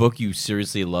keep a book you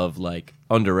seriously love like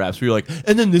under wraps. Where you're like,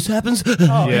 and then this happens.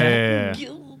 Yeah.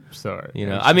 Sorry. You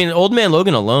know, I mean, Old Man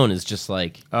Logan alone is just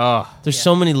like. Oh, There's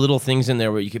so many little things in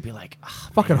there where you could be like, "Ah,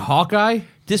 fucking Hawkeye.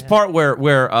 this part where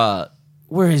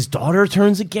his daughter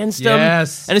turns against him.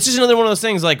 Yes. And it's just another one of those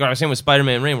things like I was saying with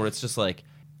Spider-Man Reign where it's just like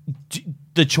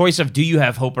the choice of do you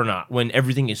have hope or not when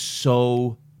everything is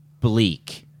so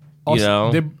bleak.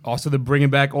 Also, they're bringing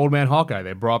back Old Man Hawkeye.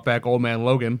 They brought back Old Man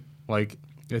Logan. Like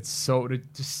it's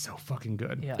just so fucking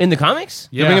good. Yeah. In the comics?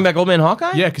 Yeah. They're bringing back Old Man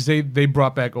Hawkeye? Yeah, because they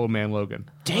brought back Old Man Logan.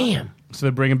 Damn. So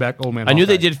they're bringing back Old Man. I knew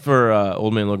they Hawkeye. did for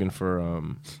Old Man Logan for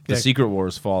the Yeah. Secret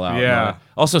Wars Fallout. Yeah.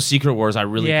 Also Secret Wars I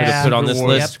really Yeah. could have put on Secret this Wars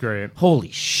list. is great.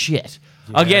 Holy shit.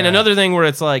 Again, another thing where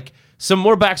it's like some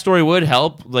more backstory would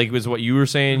help, like was what you were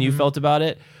saying you felt about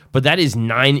it. But that is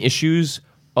 9 issues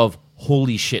of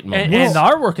holy shit moments. and the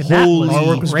artwork in that Holy was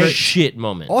Artwork was great. great. shit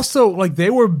moments. Also, like they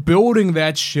were building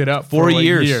that shit up for 4 like,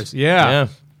 years. Yeah. Yeah.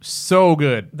 So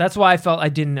good. That's why I felt I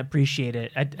didn't appreciate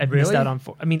it. I missed Really? out on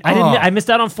 4. I mean, I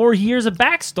missed out on 4 years of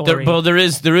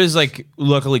backstory. There is like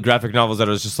luckily graphic novels that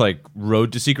are just like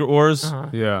Road to Secret Wars.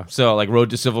 Yeah. So like Road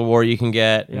to Civil War you can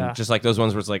get, and Yeah. just like those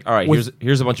ones where it's like, all right,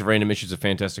 here's a bunch of random issues of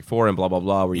Fantastic Four and blah blah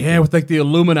blah. Where you Yeah, can- with like the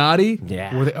Illuminati.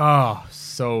 Yeah. Where they,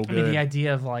 so I good. mean, the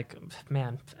idea of like,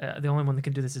 man, the only one that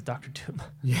can do this is Doctor Doom.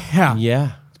 yeah. yeah,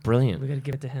 it's We brilliant. got to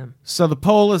give it to him. So the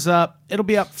poll is up. It'll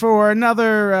be up for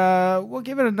another. We'll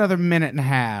give it another minute and a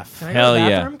half. Can I Hell go to the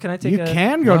yeah. bathroom? Can I take You a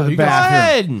can go to the you got-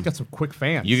 bathroom. Good. Got some quick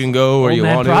fans. You can go where old you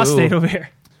man want prostate to. over here?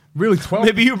 really 12.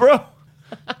 Maybe you, bro.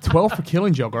 12 for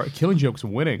Killing Joke. All right, Killing Joke's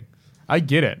winning. I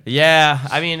get it. Yeah,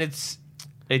 I mean it's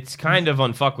kind of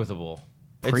unfuckwithable.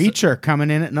 It's- Preacher coming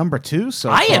in at number 2. So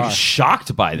I am far.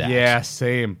 shocked by that. Yeah,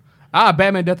 same.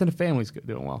 Batman Death in the Family's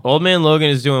doing well. Old Man Logan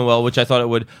is doing well, which I thought it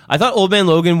would. I thought Old Man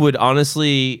Logan would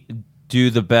honestly do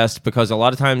the best because a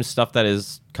lot of times stuff that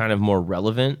is kind of more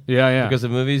relevant Yeah. because of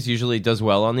movies usually does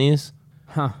well on these.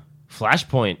 Huh.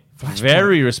 Flashpoint.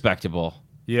 Very respectable.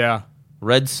 Yeah.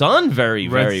 Red Sun, very,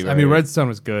 very. I mean, Red Sun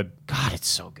was good. God, it's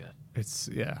so good. It's,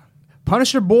 yeah.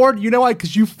 Punisher board, you know why?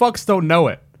 Because you fucks don't know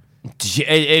it.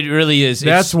 It really is.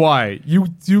 That's why. You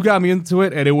got me into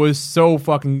it, and it was so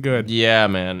fucking good. Yeah,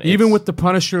 man. Even It's- with the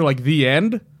Punisher, like, the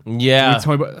end. yeah. You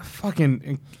told me about,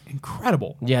 fucking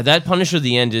incredible. Yeah, that Punisher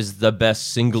the End is the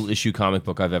best single issue comic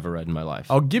book I've ever read in my life.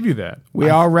 I'll give you that.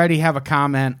 We already have a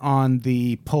comment on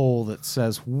the poll that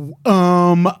says,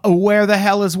 where the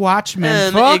hell is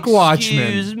Watchmen? Fuck Watchmen.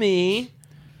 Excuse me.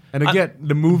 And again,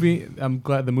 the movie, I'm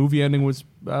glad the movie ending was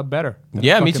better.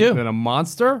 Yeah, me too. Than a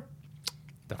monster.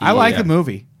 I like Yeah. the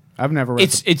movie. I've never read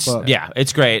It's the book. yeah,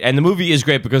 it's great, and the movie is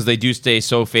great because they do stay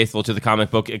so faithful to the comic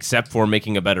book, except for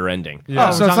making a better ending. Yeah.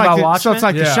 Oh, so We're it's talking like about so it's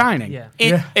like Watchmen? The Yeah. Shining.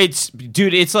 Yeah. It's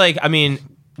dude, it's like I mean,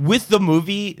 with the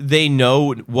movie, they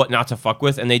know what not to fuck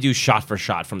with, and they do shot for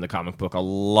shot from the comic book a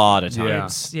lot of Yeah.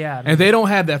 times. Yeah. And they don't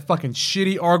have that fucking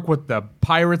shitty arc with the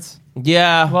pirates.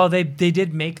 Yeah, Well, they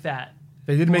did make that.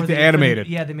 They did make Or the they- animated.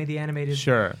 Yeah, they made the animated.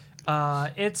 Sure.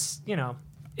 It's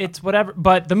it's whatever.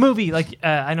 But the movie, like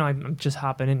I know I'm just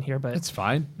hopping in here, but It's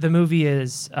fine. the movie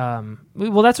is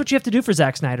well, that's what you have to do for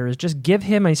Zack Snyder is just give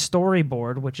him a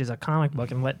storyboard, which is a comic book,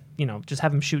 and let just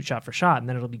have him shoot shot for shot, and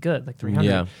then it'll be good, like 300.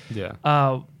 yeah.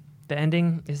 Yeah. The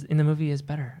ending is in the movie is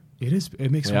better. It is.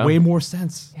 It makes Yeah. way more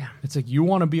sense. Yeah. It's like you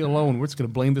want to be alone. We're just gonna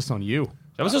blame this on you.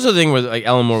 That was also the thing where like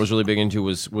Alan Moore was really big into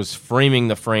was framing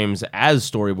the frames as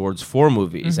storyboards for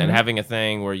movies and having a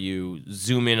thing where you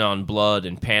zoom in on blood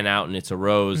and pan out and it's a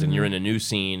rose and you're in a new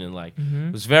scene and like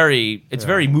it was very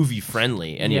very movie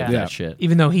friendly any of Yeah. that shit.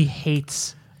 Even though he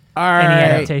hates All any right.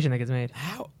 adaptation that gets made.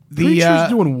 Preacher's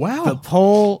doing well. The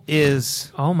poll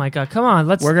is. Oh my God! Come on,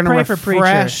 let's We're gonna pray for Preacher.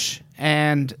 refresh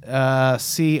and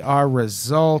see our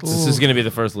results. This is going to be the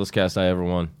first list cast I ever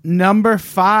won. Number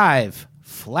 5,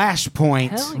 Flashpoint.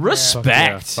 Hell yeah.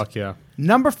 Respect. Fuck yeah.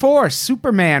 Number 4,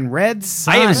 Superman Red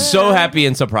Sun. I am so happy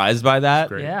and surprised by that.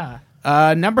 Yeah.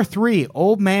 Number 3,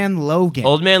 Old Man Logan.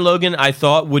 Old Man Logan I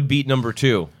thought would beat number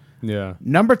 2. Yeah.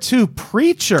 Number 2,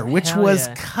 Preacher, which Hell was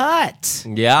yeah. cut.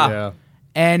 Yeah.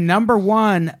 And number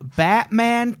 1,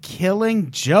 Batman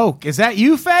Killing Joke. Is that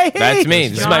you, Fahey? That's me.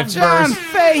 This is my John first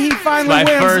Fahey finally my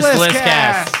wins first list list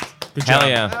cast. cast. Hell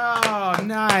yeah. Oh,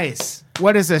 nice.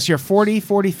 What is this, your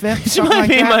 45th? This Something might like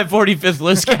be that? my 45th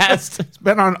list cast. It's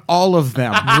been on all of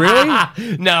them.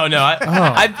 Really? No.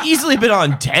 I've easily been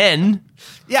on 10.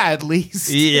 Yeah, at least.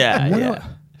 Yeah.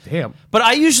 Damn. But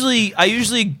I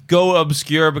usually go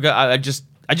obscure because I just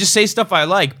say stuff I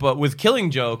like. But with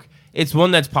Killing Joke, it's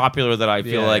one that's popular that I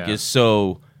feel Yeah, like yeah. is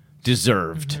so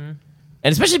deserved, and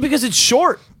especially because it's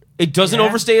short. It doesn't Yeah.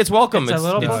 overstay its welcome. It's a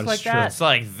little book it's like true. that. It's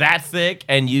like that thick,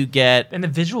 and you get And the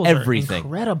visuals Everything. are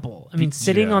incredible. I mean,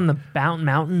 sitting Yeah. on the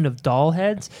mountain of doll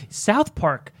heads. South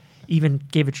Park even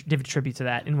gave a tribute to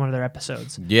that in one of their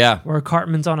episodes. yeah. Where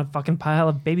Cartman's on a fucking pile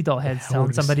of baby doll heads telling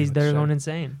would've somebody seen they're that going show.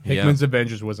 insane. Hickman's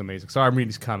Avengers was amazing. Sorry, I'm reading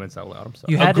these comments out loud. I'm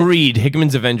sorry. You had Agreed.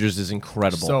 Hickman's Avengers is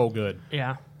incredible. So good.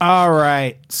 Yeah. All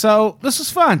right. So this was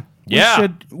fun. Yeah.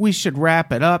 We should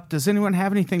wrap it up. Does anyone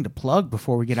have anything to plug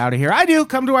before we get out of here? I do.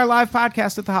 Come to our live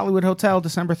podcast at the Hollywood Hotel,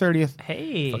 December 30th.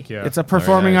 Hey. Fuck yeah. It's a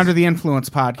Performing nice. Under the Influence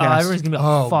podcast. Oh, everyone's gonna be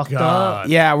all Oh, fucked God. up.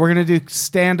 Yeah, we're going to do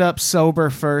stand-up sober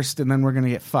first, and then we're going to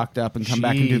get fucked up and come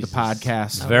back and do the Jesus. It's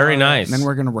podcast. very nice. And then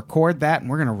we're going to record that, and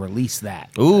we're going to release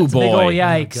that. Ooh It's a big boy. ol'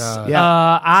 yikes. God.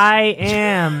 Yeah. I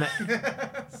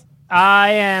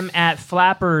am at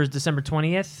Flappers December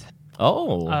 20th.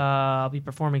 Oh. I'll be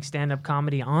performing stand-up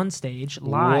comedy on stage,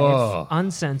 live, Whoa.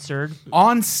 uncensored.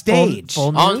 On stage.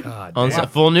 Full on nude.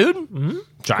 full nude. Mm-hmm.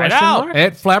 Try it Question out. mark?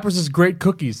 At Flappers is great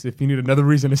cookies if you need another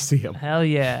reason to see them. Hell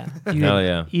yeah. You Hell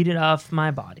yeah. Eat it off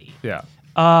my body. Yeah.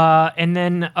 And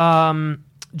then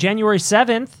January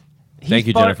 7th. Thank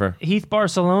you, Jennifer. Heath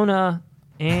Barcelona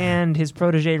and his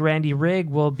protege Randy Rigg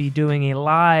will be doing a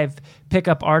live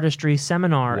pickup artistry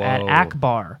seminar at Whoa.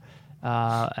 Akbar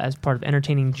as part of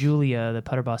Entertaining Julia, the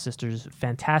Putterbaugh Sisters'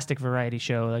 fantastic variety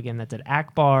show. Again, that's at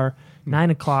Akbar,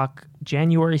 9 o'clock,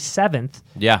 January 7th.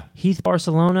 Yeah. Heath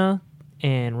Barcelona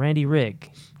and Randy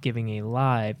Rigg giving a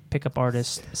live pickup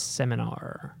artist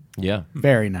seminar. Yeah.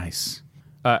 Very nice.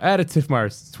 Add a Tiff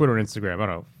Myers Twitter and Instagram. I don't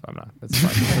know. I'm not. That's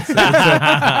fine.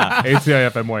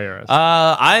 ATIFMYRS.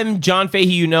 I'm John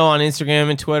Fahey, on Instagram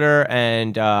and Twitter,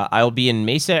 and I'll be in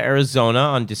Mesa, Arizona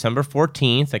on December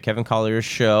 14th at Kevin Collier's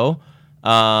show.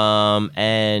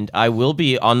 And I will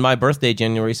be on my birthday,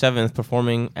 January 7th,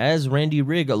 performing as Randy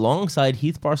Rigg alongside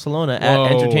Heath Barcelona at Whoa.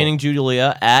 Entertaining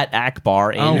Julia at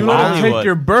Akbar in you let him Hollywood. take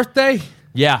your birthday?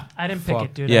 Yeah. I didn't pick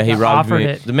it, dude. Yeah, I he got robbed offered me.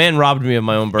 it. The man robbed me of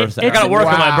my own birthday. I it's gotta a- work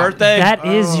on my Wow. birthday. That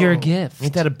is your gift.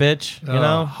 Ain't that a bitch? You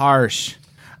know? Harsh.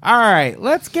 All right,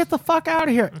 let's get the fuck out of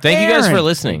here. Thank you guys for Aaron,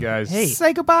 listening. Guys. Hey.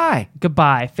 Say goodbye.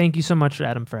 Goodbye. Thank you so much,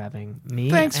 Adam, for having me.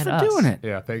 Thanks and for us. doing it.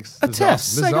 Yeah, thanks. A This is Tiff, awesome. This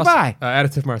say is awesome. goodbye. Add a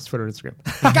Tiff Myers Twitter and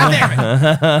Instagram. God damn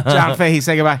it. John Fahey,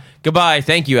 say goodbye. Goodbye.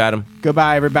 Thank you, Adam.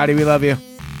 Goodbye, everybody. We love you.